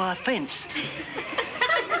barbed wire fence.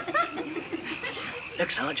 Look,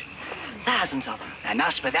 Sarge, thousands of them. And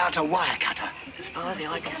us without a wire cutter. As far as the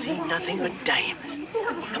eye can see, nothing but dames.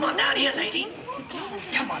 Come on down here, lady.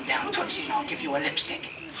 Come on down, Tootsie, and I'll give you a lipstick.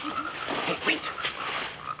 Hey, wait.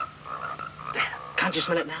 Can't you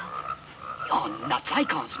smell it now? You're nuts. I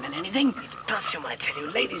can't smell anything. It's perfume, I tell you.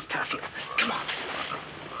 Ladies' perfume. Come on.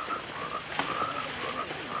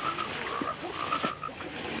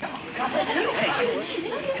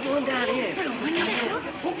 Hey, come on down here.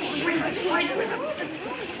 Fight with them.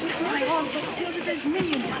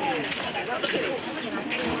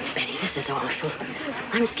 Betty, this is awful.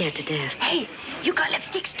 I'm scared to death. Hey, you got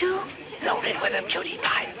lipsticks too? Loaded with them, cutie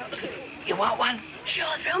pie. You want one?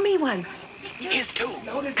 Sure, throw me one. Here's two.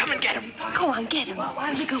 Come and get them. Go on, get him.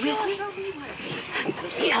 Will you go with me?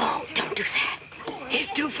 No, don't do that. Here's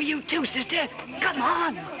two for you too, sister. Come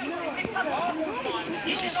on.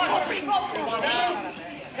 This is strawberry.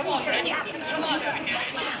 Come on, Fred. Come on.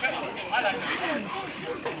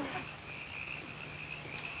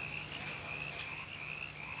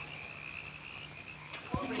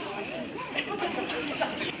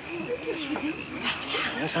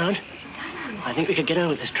 No sound? I think we could get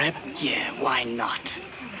over this trap. Yeah, why not?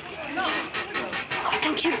 Oh,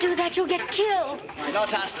 don't you do that. You'll get killed.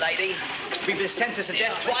 Not us, lady. We've been sentenced to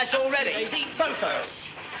death twice already. Both of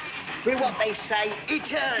us. We're what they say,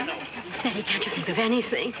 eternal. Betty, can't you think of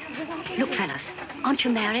anything? Look, fellas, aren't you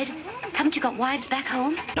married? Haven't you got wives back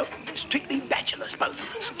home? No, strictly bachelors, both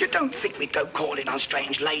of us. You don't think we'd go calling on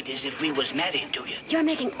strange ladies if we was married, do you? You're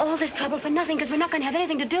making all this trouble for nothing because we're not going to have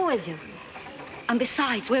anything to do with you. And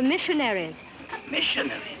besides, we're missionaries.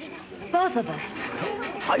 Missionaries? Both of us.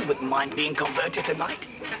 I wouldn't mind being converted tonight.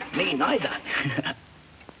 Me neither.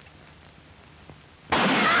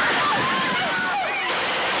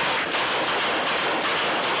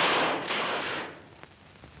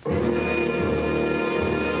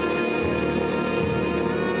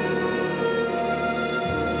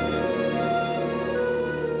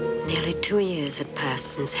 Nearly 2 years had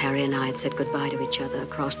passed since Harry and I had said goodbye to each other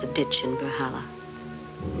across the ditch in Valhalla.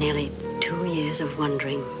 Nearly 2 years of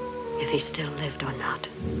wondering if he still lived or not.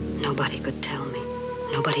 Nobody could tell me.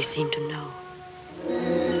 Nobody seemed to know.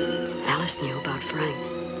 Alice knew about Frank.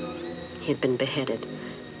 He had been beheaded.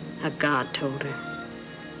 A guard told her.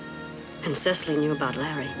 And Cecily knew about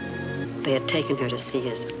Larry. They had taken her to see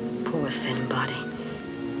his poor, thin body.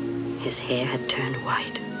 His hair had turned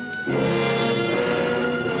white.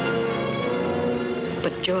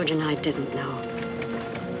 But George and I didn't know.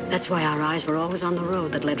 That's why our eyes were always on the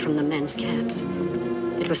road that led from the men's camps.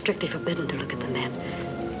 It was strictly forbidden to look at the men.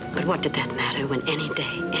 But what did that matter when any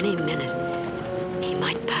day, any minute, he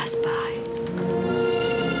might pass by?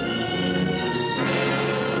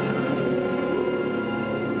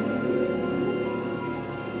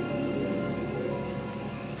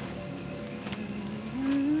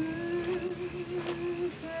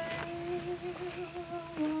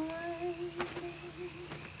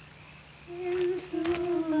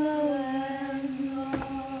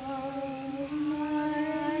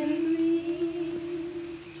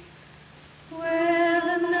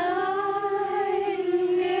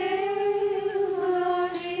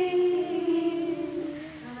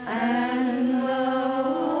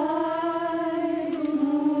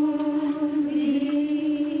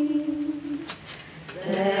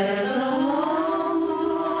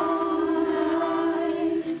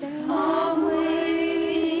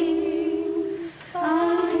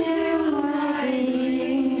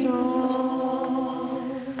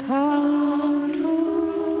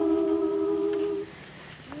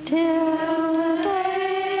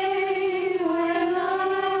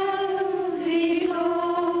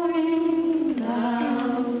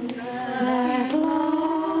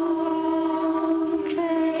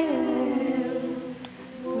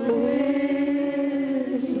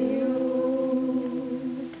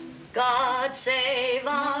 God save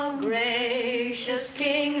our gracious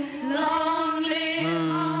King, long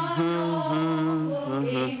live our noble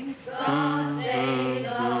King. God save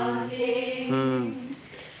our King.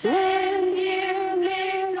 Send him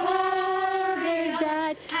victorious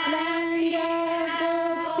died, land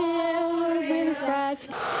of the pilgrim's pride.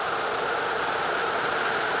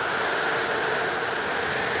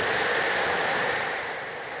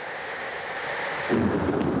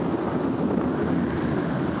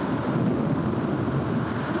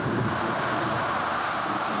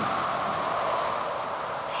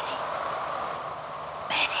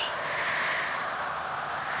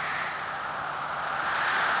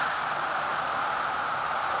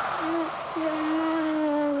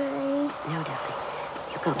 No, darling.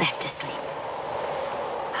 You go back to sleep.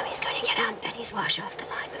 Mommy's going to get out Betty's wash off the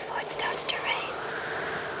line before it starts to rain.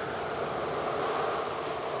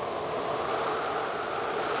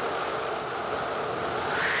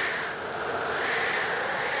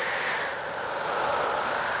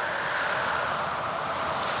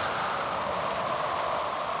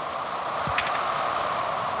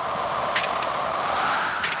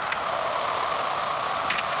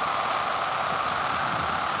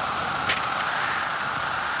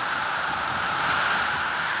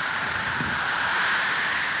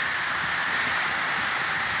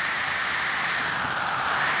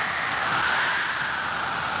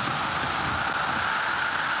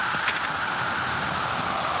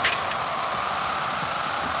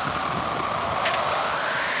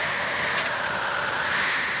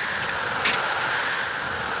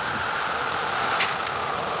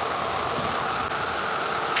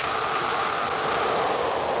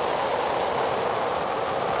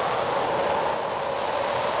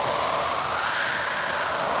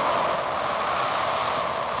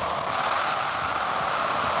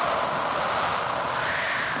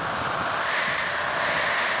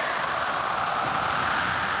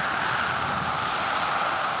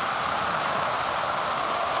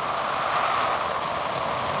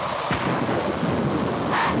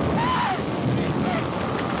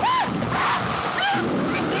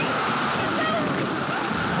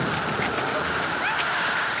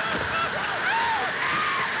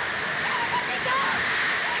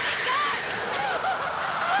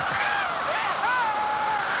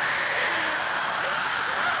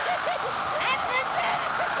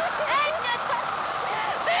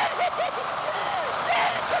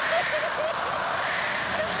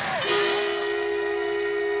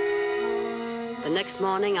 The next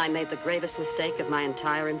morning, I made the gravest mistake of my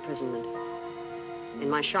entire imprisonment. In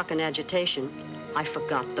my shock and agitation, I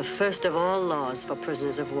forgot the first of all laws for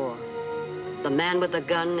prisoners of war. The man with the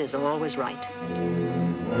gun is always right.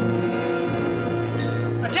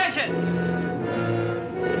 Attention!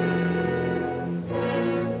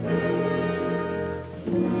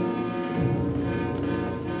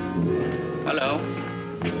 Hello.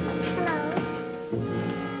 Hello.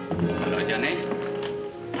 Hello, Johnny.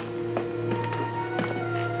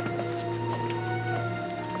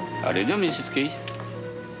 How do you do, Mrs. Keith?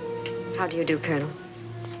 How do you do, Colonel?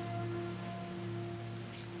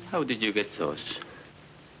 How did you get those?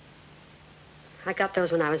 I got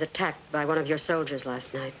those when I was attacked by one of your soldiers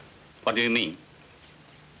last night. What do you mean?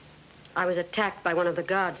 I was attacked by one of the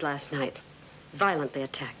guards last night. Violently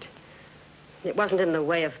attacked. It wasn't in the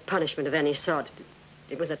way of punishment of any sort.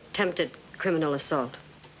 It was attempted criminal assault.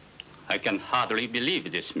 I can hardly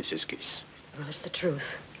believe this, Mrs. Keith. Well, it's the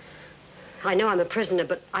truth. I know I'm a prisoner,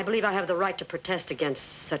 but I believe I have the right to protest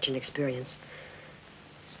against such an experience.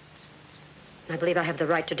 I believe I have the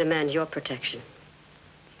right to demand your protection.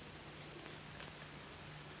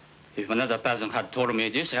 If another person had told me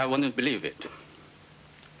this, I wouldn't believe it.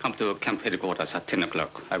 Come to camp headquarters at 10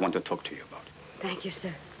 o'clock. I want to talk to you about it. Thank you,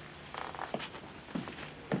 sir.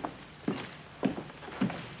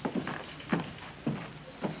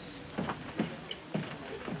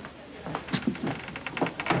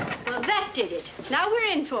 Well, that did it. Now we're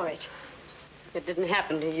in for it. It didn't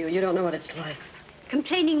happen to you. You don't know what it's like.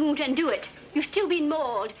 Complaining won't undo it. You've still been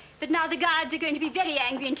mauled, but now the guards are going to be very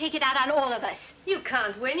angry and take it out on all of us. You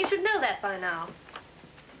can't win. You should know that by now.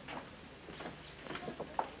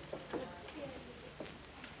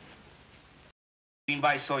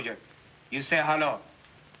 By soldier. You say hello.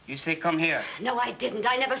 You say come here. No, I didn't.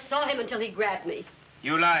 I never saw him until he grabbed me.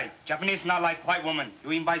 You lie. Japanese not like white woman.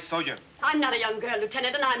 You invite soldier. I'm not a young girl,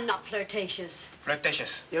 Lieutenant, and I'm not flirtatious.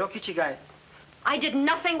 Flirtatious. Yokichi guy. I did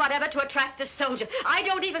nothing whatever to attract this soldier. I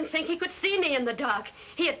don't even think he could see me in the dark.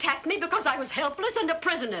 He attacked me because I was helpless and a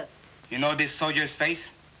prisoner. You know this soldier's face?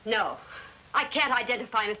 No. I can't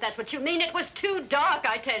identify him if that's what you mean. It was too dark,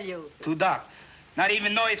 I tell you. Too dark. Not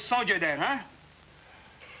even know if soldier there, huh?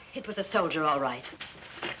 It was a soldier, all right.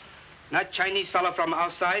 Not Chinese fellow from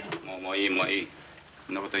outside? もういい。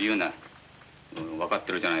そんなこと言うな。分かっ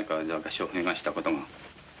てるじゃないか、じゃあ証明がしたことが。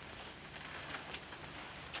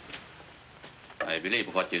I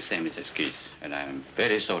believe what you say, Mrs. Keith, and I'm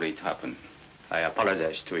very sorry it happened. I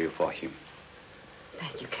apologize to you for him.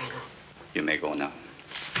 Thank you, Colonel. You may go now.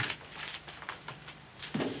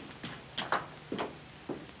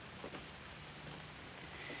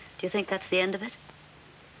 Do you think that's the end of it?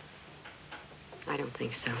 I don't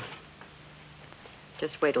think so.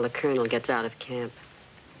 Just wait till the colonel gets out of camp.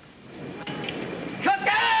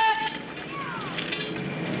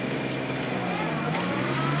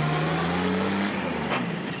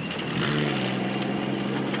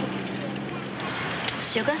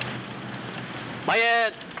 Sugar?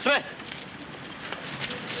 Mayet, Smith.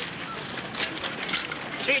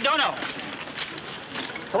 Chief Dono.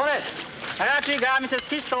 Colbert, Patricが Mrs.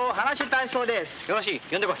 Keith と話したいそうです。よろしい、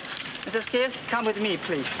呼んでこい。Mrs. Keith, come with me,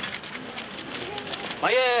 please.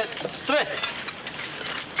 Mayet, Smith.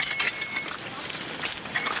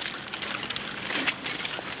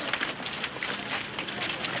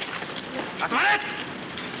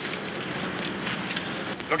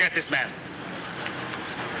 Look at this man.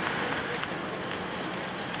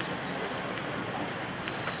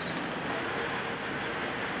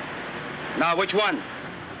 Now, which one?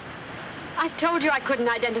 I told you I couldn't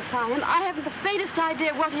identify him. I haven't the faintest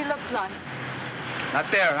idea what he looked like. Not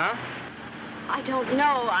there, huh? I don't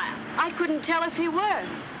know. I couldn't tell if he were.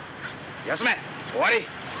 Yes, ma'am. Owari,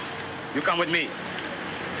 you come with me.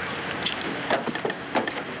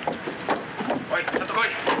 Oi, chatto koi.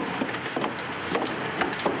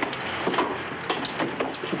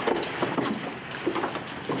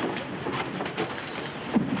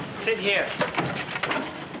 Sit here.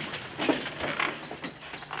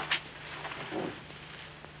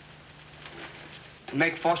 To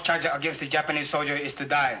make false charge against the Japanese soldier is to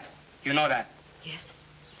die. You know that? Yes.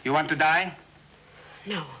 You want to die?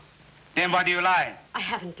 No. Then why do you lie? I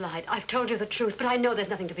haven't lied. I've told you the truth, but I know there's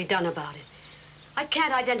nothing to be done about it. I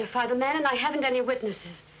can't identify the man, and I haven't any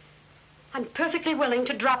witnesses. I'm perfectly willing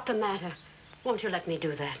to drop the matter. Won't you let me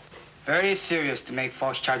do that? Very serious to make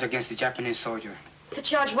false charge against the Japanese soldier. The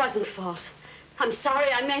charge wasn't false. I'm sorry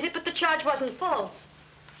I made it, but the charge wasn't false.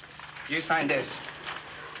 You sign this.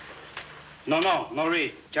 No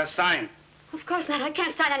read. Just sign. Of course not. I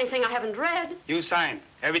can't sign anything I haven't read. You sign.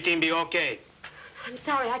 Everything be okay. I'm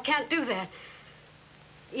sorry. I can't do that.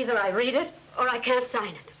 Either I read it or I can't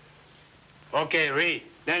sign it. Okay, read,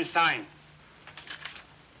 then sign.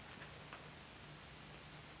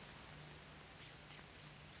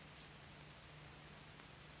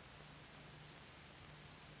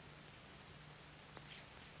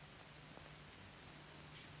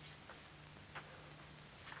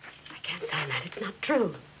 I can't sign that. It's not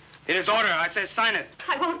true. It is order. I said sign it.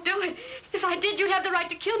 I won't do it. If I did, you'd have the right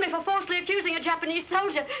to kill me for falsely accusing a Japanese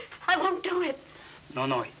soldier. I won't do it.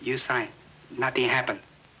 No, you sign. Nothing happened.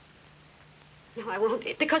 No, I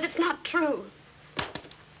won't, because it's not true.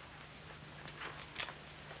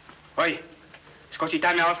 おい、少し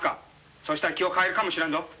痛み合わすか。そしたら気を変えるかもしれ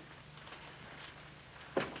んぞ。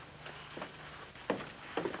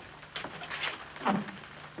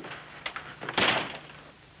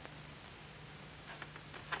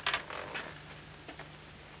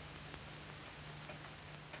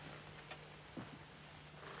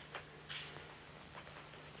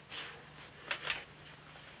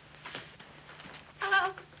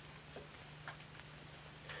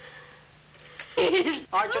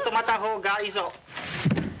おい、ちょっと待った方がいいぞ。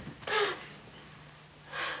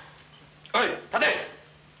おい、立て。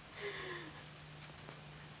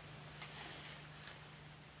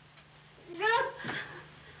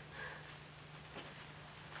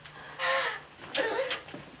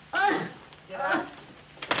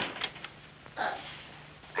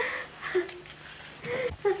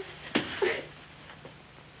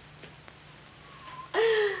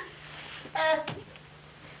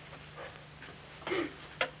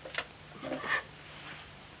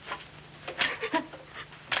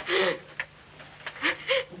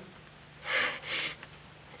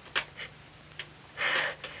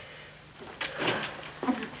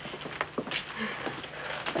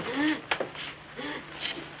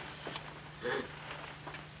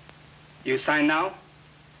You sign now?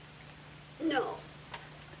 No.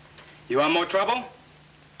 You want more trouble?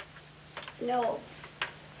 No.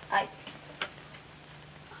 I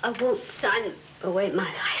won't sign away my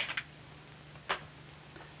life.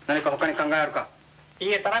 何か他に考えあるか？い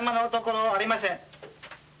いえ、ただいまのところありません。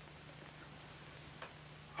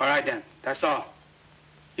All right then, that's all.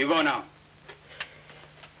 You go now.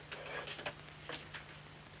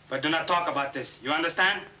 But do not talk about this. You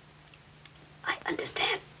understand? I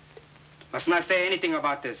understand. Must not say anything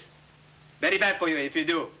about this. Very bad for you if you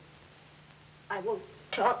do. I won't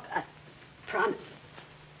talk, I promise.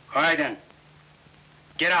 All right then.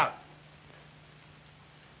 Get out.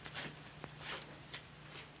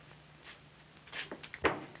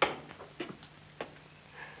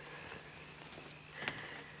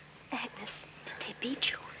 Agnes, did they beat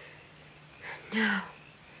you? No.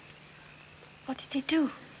 What did they do?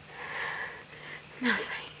 Nothing.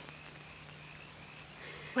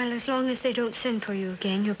 Well, as long as they don't send for you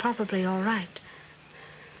again, you're probably all right.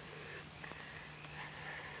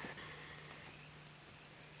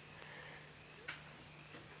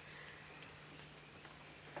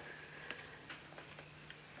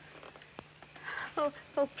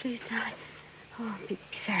 Oh, please, darling. Oh, be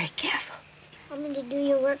very careful. Want me to do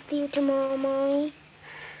your work for you tomorrow, Mommy?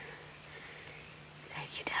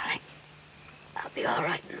 Thank you, darling. I'll be all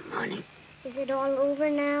right in the morning. Is it all over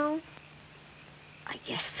now? I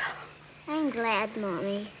guess so. I'm glad,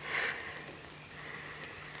 Mommy.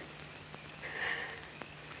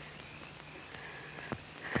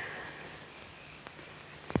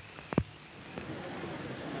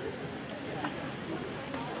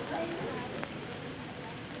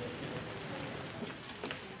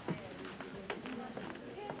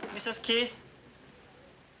 Mrs. Keith?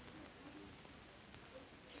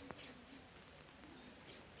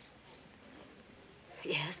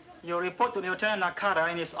 Yes? Your report to Lieutenant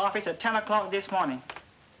Nakata in his office at 10 o'clock this morning.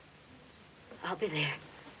 I'll be there.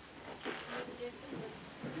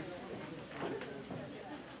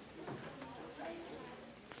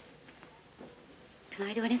 Can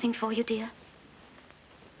I do anything for you, dear?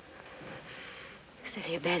 Sit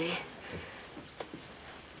here, Betty.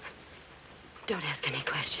 Don't ask any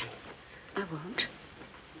questions. I won't.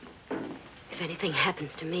 If anything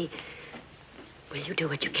happens to me, will you do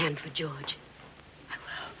what you can for George? I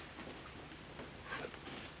will.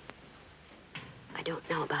 I don't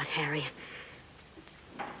know about Harry.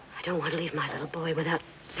 I don't want to leave my little boy without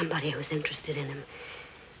somebody who's interested in him.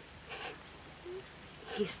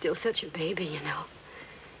 He's still such a baby, you know.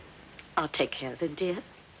 I'll take care of him, dear.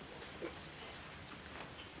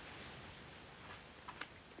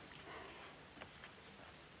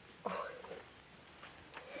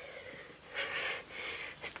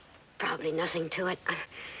 There's probably nothing to it.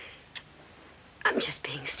 I'm just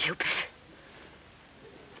being stupid.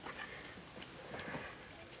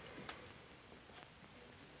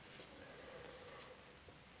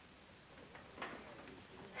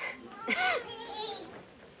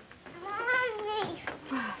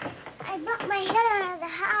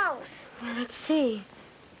 can't see.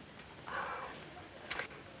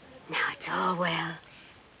 Now it's all well.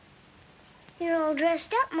 You're all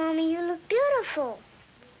dressed up, Mommy. You look beautiful.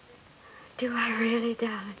 Do I really,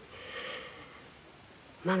 darling?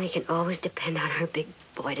 Mommy can always depend on her big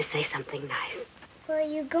boy to say something nice. Where are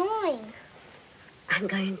you going? I'm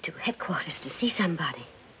going to headquarters to see somebody.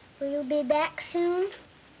 Will you be back soon?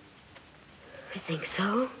 I think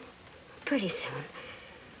so. Pretty soon.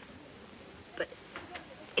 But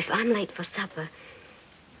if I'm late for supper,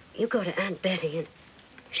 you go to Aunt Betty and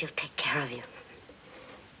she'll take care of you.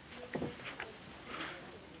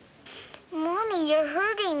 Mommy, you're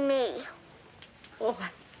hurting me. Oh,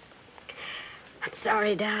 I'm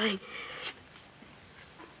sorry, darling.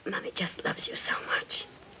 Mommy just loves you so much.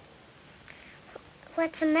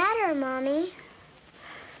 What's the matter, Mommy?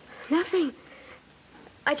 Nothing.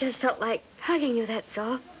 I just felt like hugging you, that's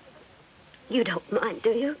all. You don't mind,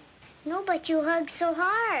 do you? No, but you hug so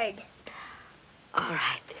hard. All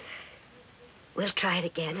right. We'll try it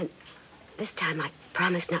again, and this time I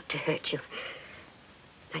promise not to hurt you.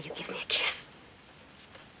 Now you give me a kiss.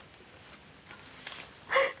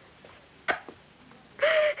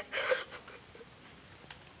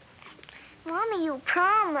 Mommy, you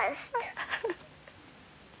promised.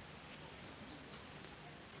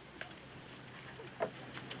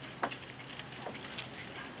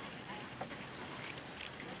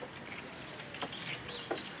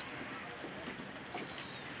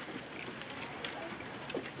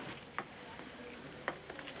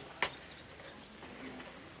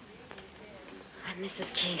 I'm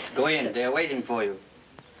Mrs. Keith. Go in. They're waiting for you.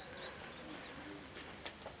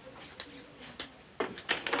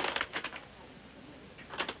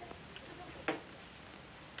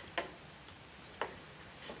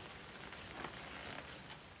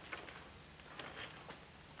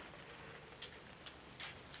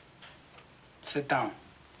 Sit down.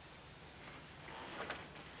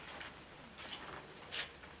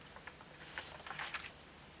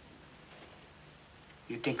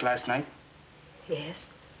 You think last night? Yes.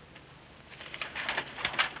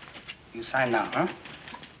 You sign now, huh?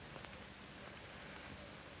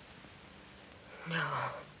 No.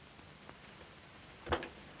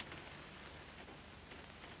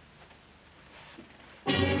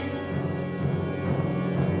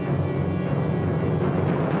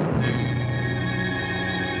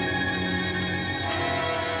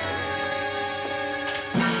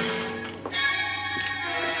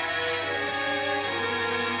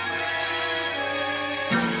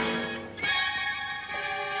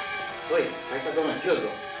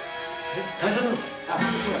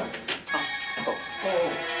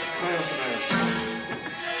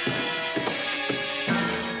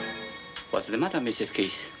 What's the matter, Mrs.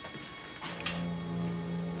 Keith?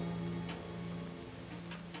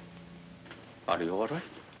 Are you all right?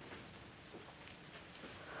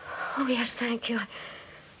 Oh, yes, thank you.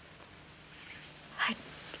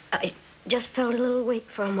 I just felt a little weak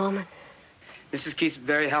for a moment. Mrs. Keith's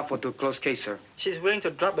very helpful to a close case, sir. She's willing to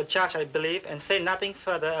drop the charge, I believe, and say nothing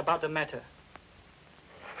further about the matter.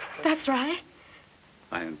 That's right.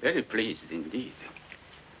 I am very pleased indeed.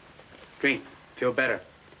 Drink. Feel better.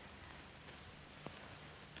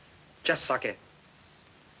 Just suck it.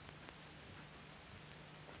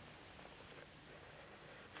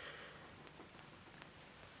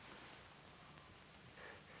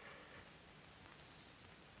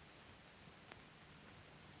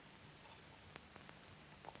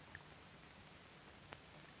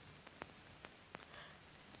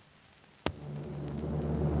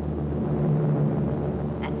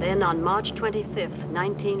 Then on March 25th,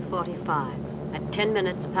 1945, at 10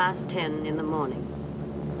 minutes past 10 in the morning.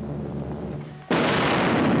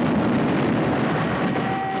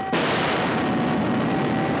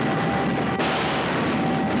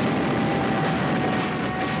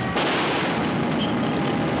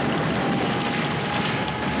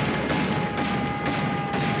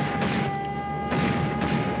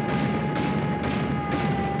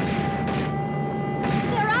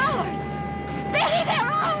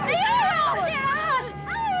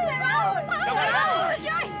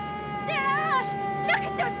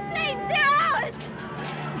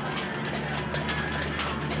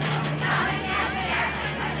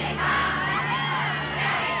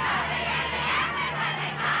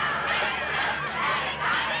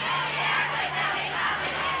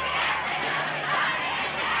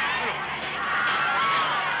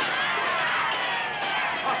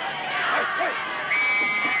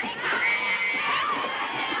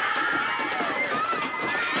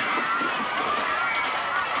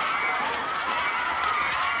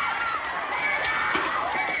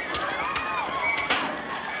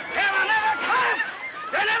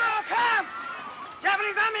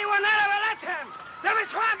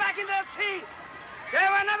 taking their seat. They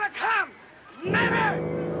will never come. Never,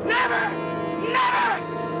 never, never.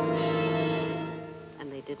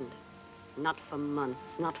 And they didn't. Not for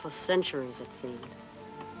months, not for centuries, it seemed.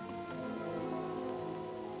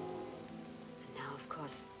 And now, of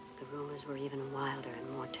course, the rumors were even wilder and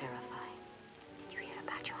more terrifying. Did you hear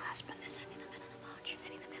about your husband? They're sending the men on a march. They're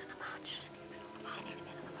sending the men on a march. They're sending the men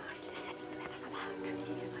on a march. They're sending the men on a march. Did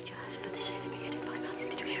you hear about your husband? They say they may get him by now.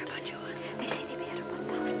 Did you hear about your husband? They say they may get him by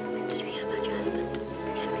now. Did you hear about your husband?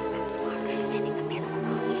 They're sending the men on a march. They're sending the men on a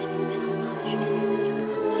march. They're sending the men on a march.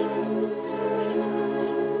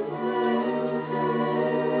 They're sending the men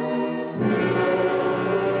on a march.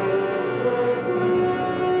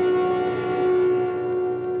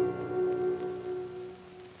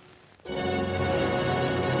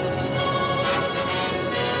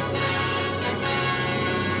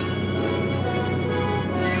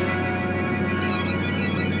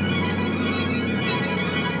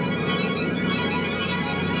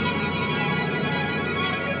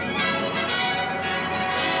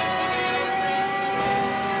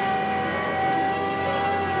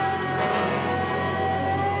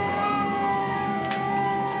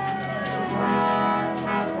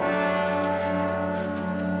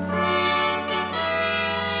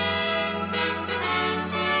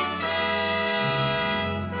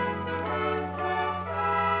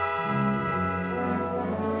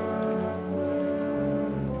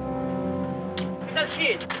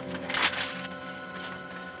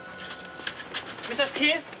 Mrs.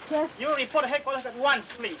 Keith? Yes? You report to headquarters at once,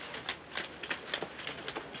 please.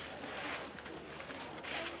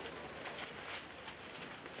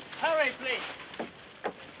 Hurry, please.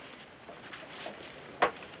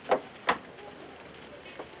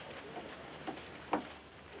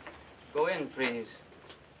 Go in, please.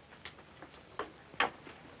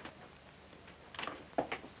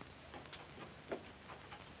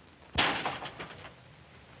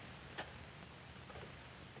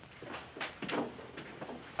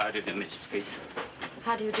 How do you do, Mrs. Keith?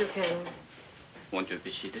 How do you do, Colonel? Won't you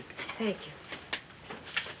be seated? Thank you.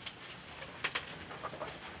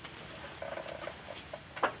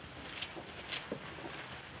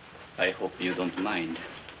 I hope you don't mind.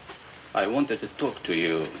 I wanted to talk to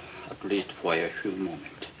you, at least for a few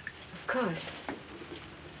moments. Of course.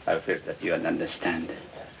 I feel that you understand.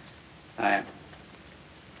 I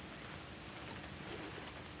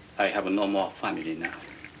have no more family now.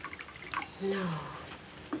 No.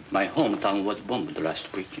 My hometown was bombed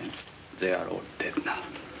last weekend. They are all dead now.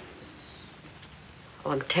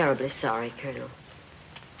 Oh, I'm terribly sorry, Colonel.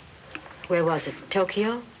 Where was it?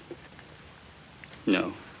 Tokyo?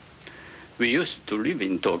 No. We used to live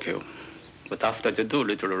in Tokyo. But after the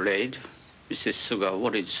Doolittle raid, Mrs. Suga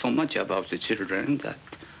worried so much about the children that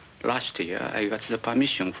last year I got the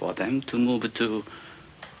permission for them to move to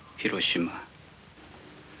Hiroshima.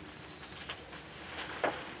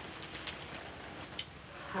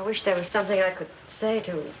 I wish there was something I could say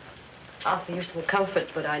to offer you some comfort,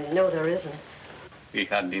 but I know there isn't. We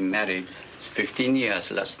had been married 15 years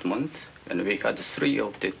last month, and we had 3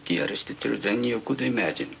 of the dearest children you could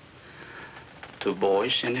imagine. 2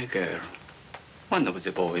 boys and a girl. One of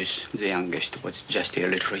the boys, the youngest, was just a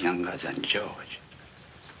little younger than George.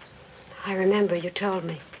 I remember you told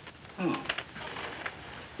me. Oh,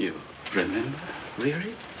 you remember?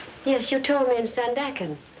 Really? Yes, you told me in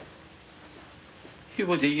Sandakan. He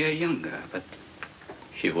was a year younger, but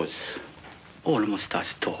he was almost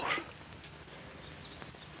as tall.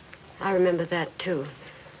 I remember that, too.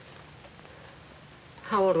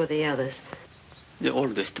 How old were the others? The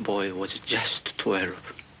oldest boy was just 12.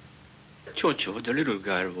 Cho-Cho, the little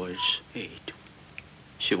girl, was 8.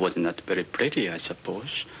 She was not very pretty, I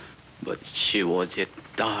suppose, but she was a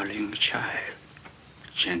darling child,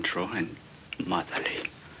 gentle and motherly.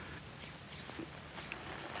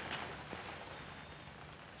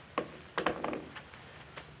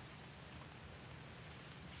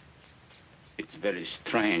 It's very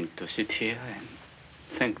strange to sit here and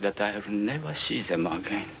think that I'll never see them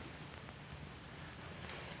again.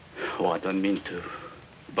 Oh, I don't mean to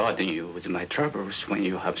burden you with my troubles when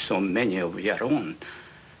you have so many of your own.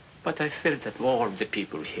 But I feel that of all the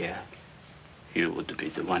people here, you would be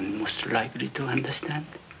the one most likely to understand.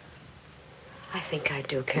 I think I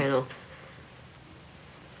do, Colonel.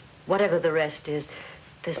 Whatever the rest is,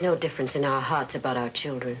 there's no difference in our hearts about our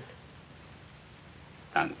children.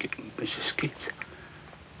 Thank you, Mrs. Keith.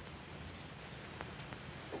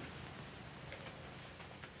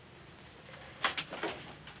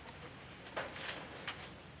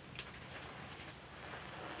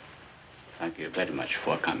 Thank you very much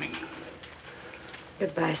for coming.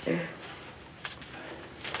 Goodbye, sir.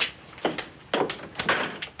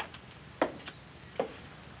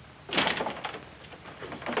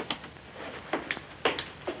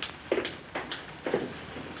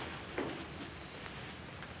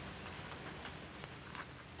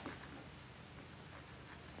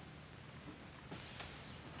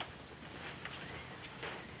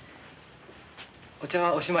 お茶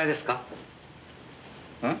はおしまいですか？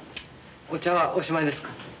お茶はおしまいですか？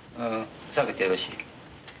下げてよろしい。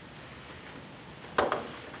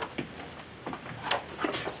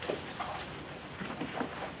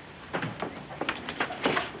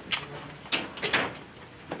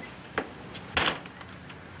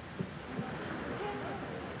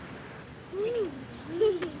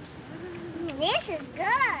This is good.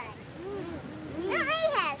 Let me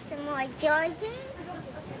have some more, Georgie.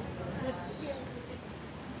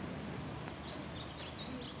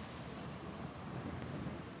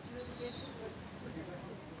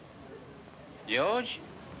 George?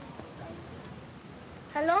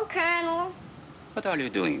 Hello, Colonel. What are you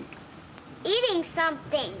doing? Eating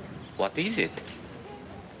something. What is it?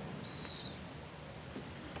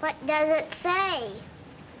 What does it say?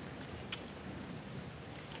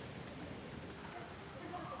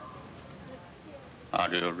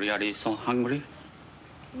 Are you really so hungry?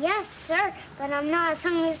 Yes, sir, but I'm not as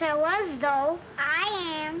hungry as I was, though.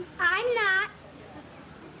 I am. I'm not.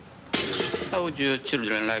 How would you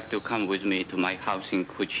children like to come with me to my house in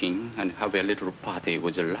Kuching and have a little party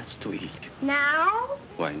with lots to eat? Now?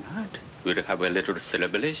 Why not? We'll have a little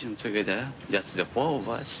celebration together, just the four of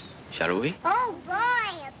us. Shall we? Oh, boy,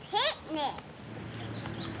 a picnic.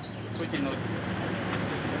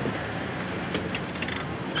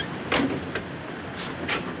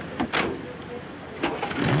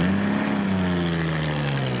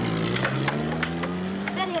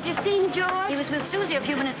 Betty, have you seen George? He was with Susie a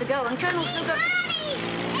few minutes ago, and Colonel Sugar... Mommy!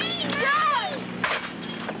 Hey, George!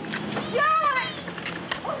 George!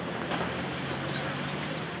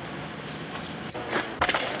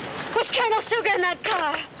 Was Colonel Sugar in that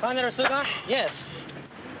car? Colonel Sugar? Yes.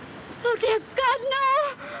 Oh, dear God,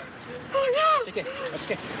 no! Oh, no! Okay,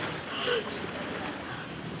 okay.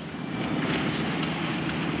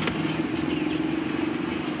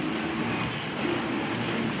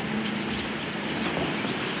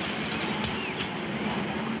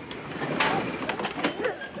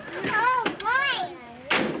 Oh, boy!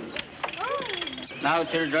 Now,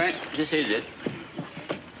 children, this is it.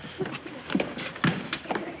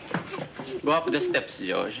 Go up the steps,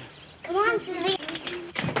 George. Come on, Susie.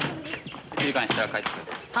 1時間したら帰ってくる。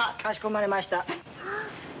は、かしこまりました。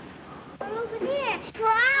 Over there,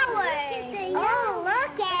 flowers. Oh,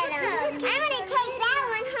 look at them. I'm going to take that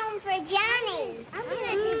one home for Johnny. I'm going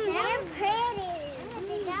to do that. They're pretty.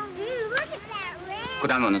 Look at that red.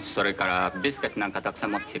 果物、それからビスケットなんかたくさ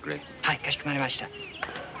ん持ってきてくれ。はい、かしこまりました。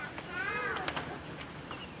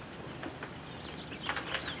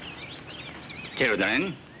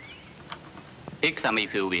Children, pick some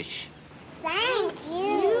if you wish. Thank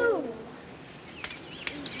you.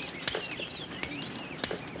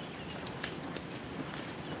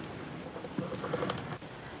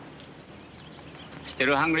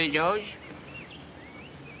 Still hungry, George?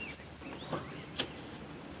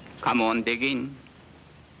 Come on, dig in.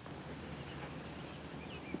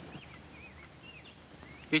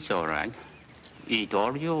 It's all right. Eat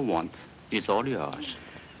all you want. It's all yours.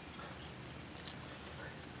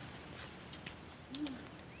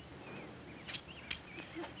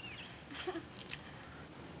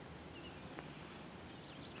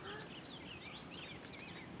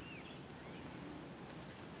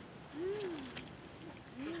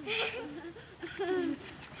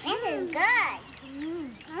 This is good. I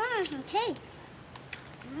want some cake.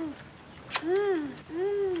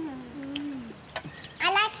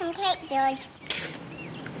 I like some cake, George.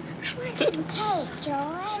 I want some cake,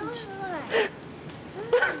 George.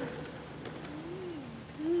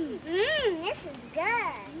 This is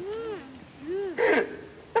good.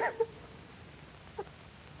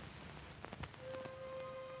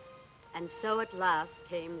 And so at last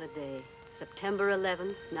came the day, September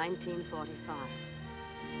 11th, 1945.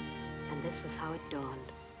 And this was how it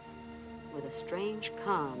dawned, with a strange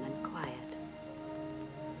calm and quiet.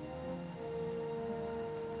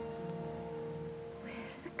 Where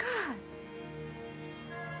are the gods?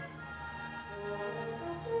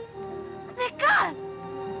 They're gone.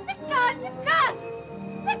 The gods have gone.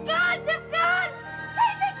 The gods have gone.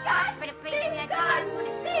 Hey, the gods. They've gone.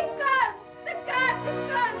 They've gone. The gods have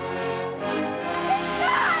gone.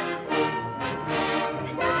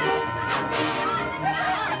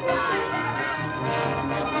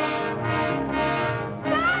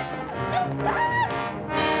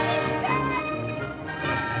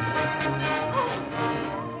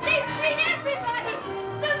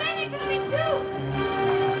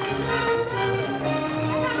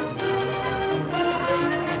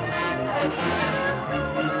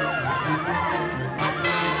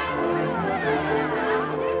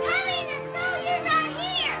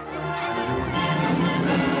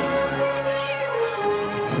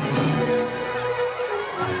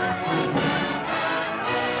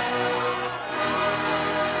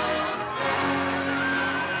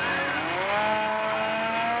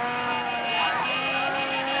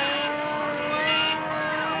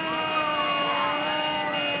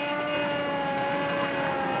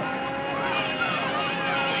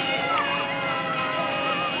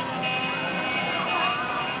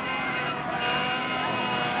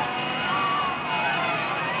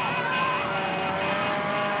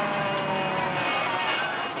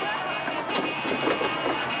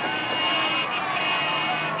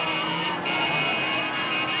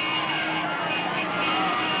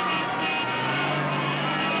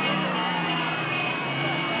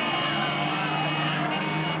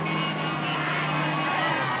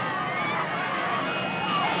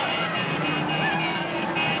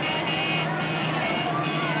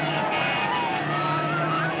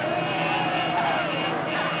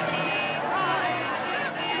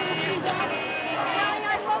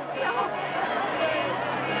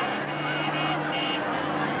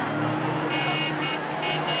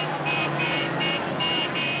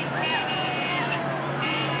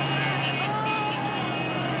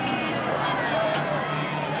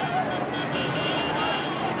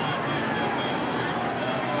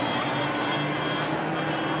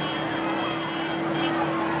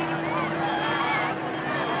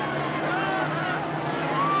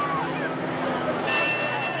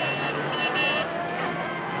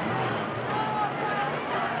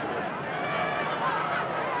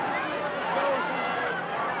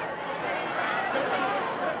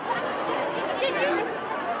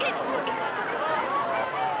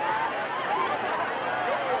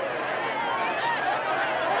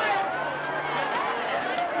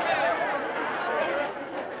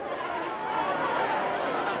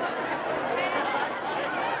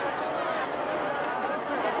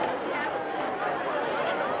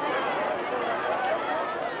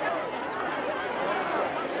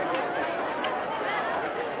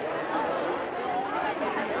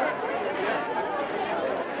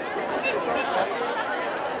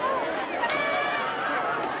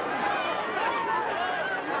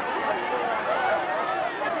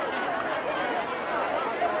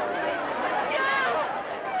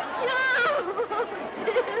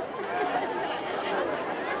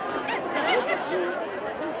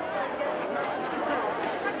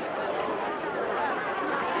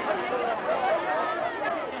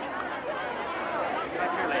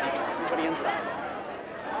 Everybody inside.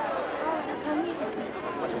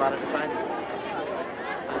 Much about it to find you.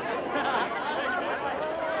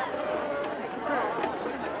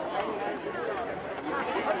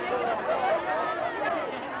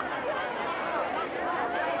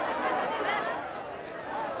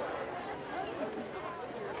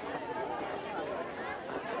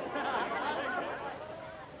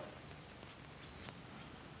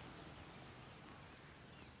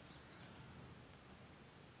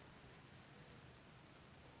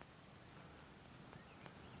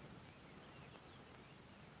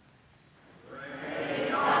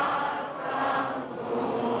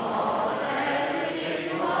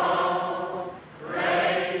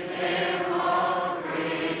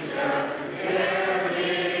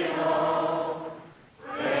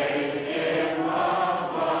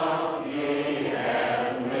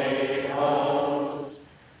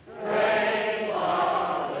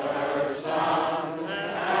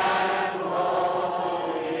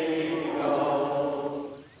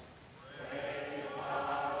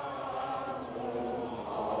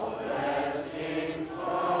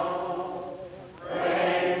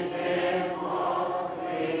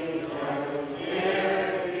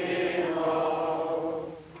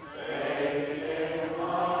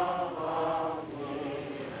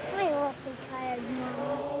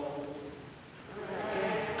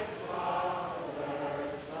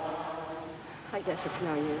 I guess it's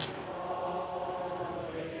no use.